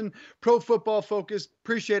Monson, Pro Football Focus.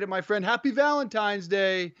 Appreciate it, my friend. Happy Valentine's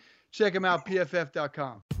Day. Check him out,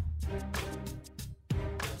 pff.com.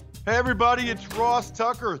 Hey, everybody, it's Ross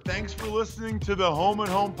Tucker. Thanks for listening to the Home and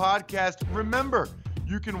Home podcast. Remember,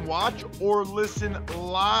 you can watch or listen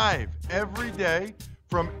live every day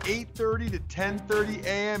from 8:30 to 10:30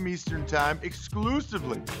 a.m. Eastern Time,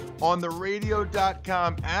 exclusively on the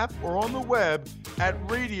radio.com app or on the web at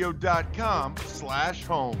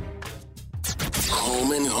radio.com/home.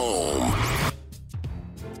 Home and Home.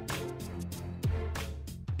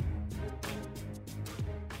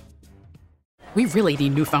 We really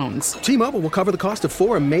need new phones. T-Mobile will cover the cost of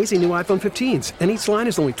 4 amazing new iPhone 15s, and each line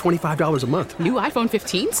is only $25 a month. New iPhone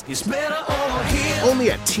 15s? It's better over here.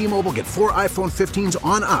 Only at T-Mobile, get 4 iPhone 15s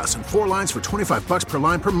on us and 4 lines for $25 per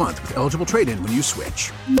line per month with eligible trade-in when you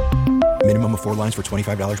switch. Minimum of 4 lines for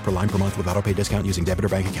 $25 per line per month with autopay discount using debit or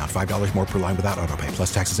bank account. $5 more per line without autopay,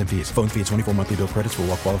 plus taxes and fees. Phone fee at 24 monthly bill credits for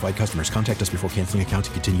well-qualified customers. Contact us before canceling account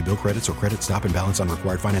to continue bill credits or credit stop and balance on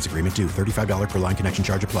required finance agreement due. $35 per line connection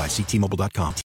charge applies. See T-Mobile.com.